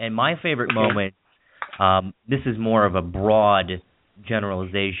moments. And my favorite moment, this is more of a broad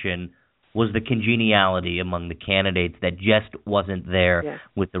generalization, was the congeniality among the candidates that just wasn't there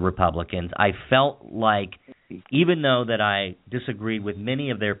with the Republicans. I felt like, even though that I disagreed with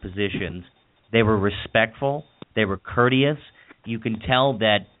many of their positions, they were respectful, they were courteous. You can tell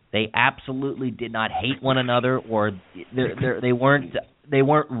that they absolutely did not hate one another, or they weren't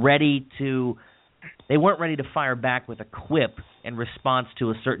ready to fire back with a quip in response to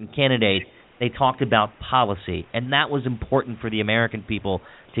a certain candidate. They talked about policy, and that was important for the American people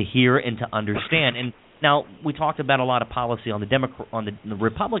to hear and to understand. And now we talked about a lot of policy on the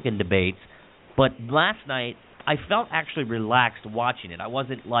Republican debates, but last night I felt actually relaxed watching it. I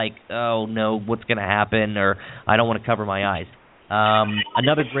wasn't like, oh no, what's going to happen, or I don't want to cover my eyes.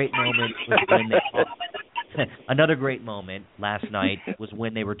 Another great moment last night was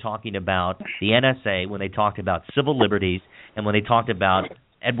when they were talking about the NSA, when they talked about civil liberties, and when they talked about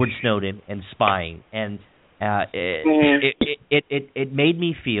Edward Snowden and spying. And it made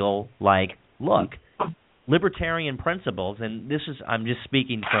me feel like, look, libertarian principles, and I'm just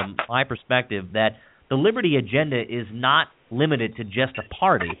speaking from my perspective, that the liberty agenda is not limited to just a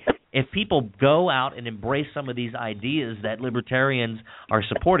party. If people go out and embrace some of these ideas that libertarians are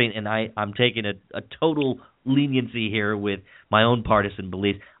supporting, and I'm taking a total leniency here with my own partisan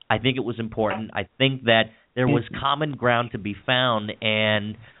beliefs, I think it was important. I think that there was common ground to be found,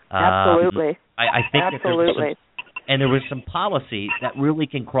 and absolutely, I think absolutely, that there was some policy that really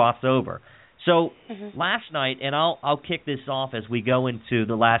can cross over. So last night, and I'll kick this off as we go into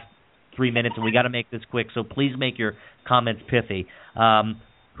the last 3 minutes, and we got to make this quick. So please make your comments pithy. My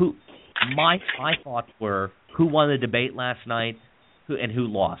thoughts were, who won the debate last night, and who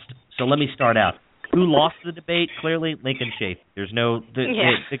lost. So let me start out. Who lost the debate? Clearly, Lincoln Chafee. There's no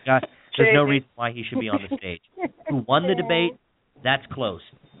there's no reason why he should be on the stage. Who won the debate? That's close.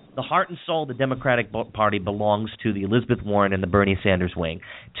 The heart and soul of the Democratic Party belongs to the Elizabeth Warren and the Bernie Sanders wing.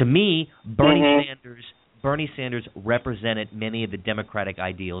 To me, Bernie Sanders represented many of the Democratic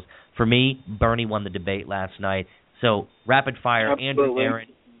ideals. For me, Bernie won the debate last night. So, rapid fire, Andrew, Erin,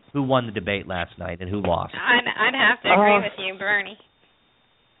 who won the debate last night and who lost? I'd have to agree with you, Bernie.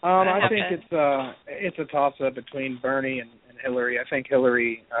 I think it's a toss-up between Bernie and Hillary. I think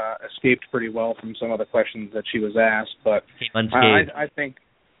Hillary escaped pretty well from some of the questions that she was asked, but unscathed. I think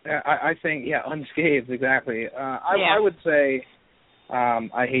unscathed, exactly. I would say,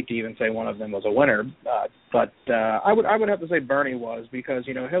 I hate to even say one of them was a winner, but I would have to say Bernie was, because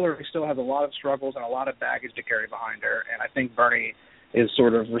Hillary still has a lot of struggles and a lot of baggage to carry behind her, and I think Bernie is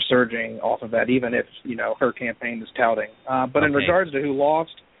sort of resurging off of that, even if her campaign is touting. But in regards to who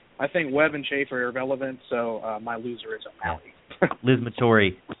lost, I think Webb and Chafee are irrelevant, so my loser is O'Malley. Liz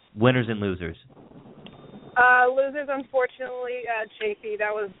Matory, winners and losers. Losers, unfortunately, Chafee.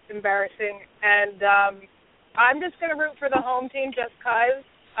 That was embarrassing. And I'm just going to root for the home team just because.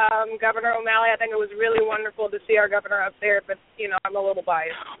 Governor O'Malley, I think it was really wonderful to see our governor up there, but, I'm a little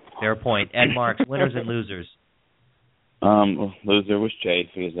biased. Fair point. Ed Marks, winners and losers. Loser was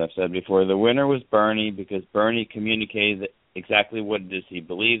Chafee, as I've said before. The winner was Bernie, because Bernie communicated exactly what it is he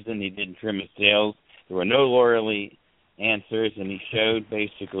believes in. He didn't trim his sails. There were no lawyerly answers, and he showed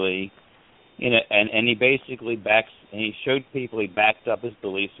basically, and he showed people he backed up his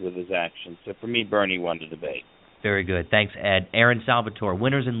beliefs with his actions. So for me, Bernie won the debate. Very good. Thanks, Ed. Erin, Salvatore,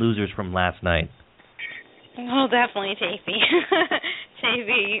 winners and losers from last night. Well, definitely Chafee.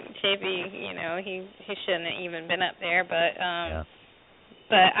 Chafee, he shouldn't have even been up there, but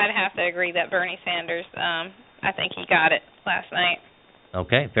I'd have to agree that Bernie Sanders, I think he got it last night.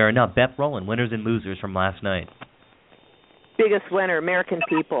 Okay, fair enough. Beth Rowland, winners and losers from last night. Biggest winner, American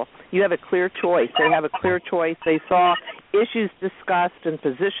people. You have a clear choice. They have a clear choice. They saw issues discussed and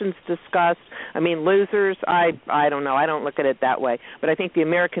positions discussed. I mean, losers, I don't know. I don't look at it that way. But I think the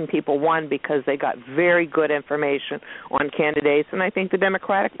American people won because they got very good information on candidates, and I think the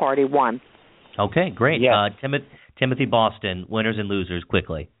Democratic Party won. Okay, great. Yeah. Timothy Boston, winners and losers,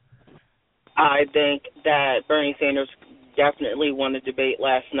 quickly. I think that Bernie Sanders definitely won the debate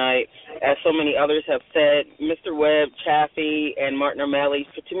last night. As so many others have said, Mr. Webb, Chafee, and Martin O'Malley,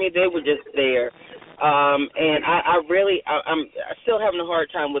 to me, they were just there. And I'm still having a hard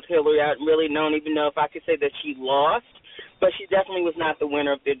time with Hillary. I really don't even know if I could say that she lost, but she definitely was not the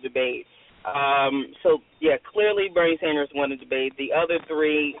winner of the debate. Clearly Bernie Sanders won the debate. The other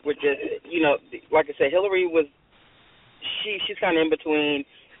three were just, like I said, Hillary was, she's kind of in between.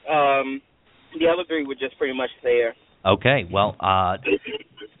 The other three were just pretty much there. Okay, well,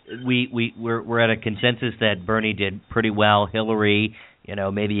 we're at a consensus that Bernie did pretty well. Hillary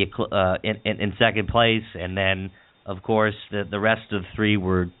maybe in second place, and then of course the rest of three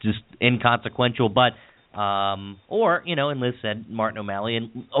were just inconsequential. But and Liz said Martin O'Malley,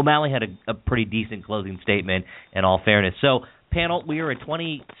 and O'Malley had a pretty decent closing statement in all fairness. So panel, we are at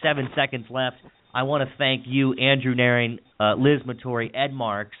 27 seconds left. I want to thank you, Andrew Nehring, Liz Matory, Ed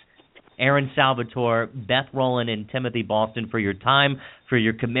Marks, Erin Salvatore, Beth Rowland, and Timothy Boston for your time, for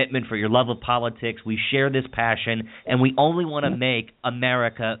your commitment, for your love of politics. We share this passion, and we only want to make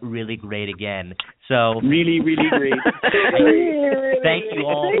America really great again. So really, really great. Thank you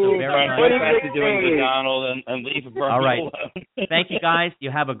all so very much. What are you doing, Donald, and leave a all right. Thank you, guys.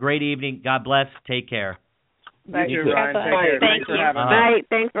 You have a great evening. God bless. Take care. Thank you, Ryan. Take care. Thanks for having us. Night.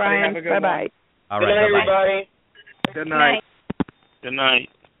 Thanks, Ryan. Have a good Bye-bye. All Good right. night, everybody. Good night. Good night.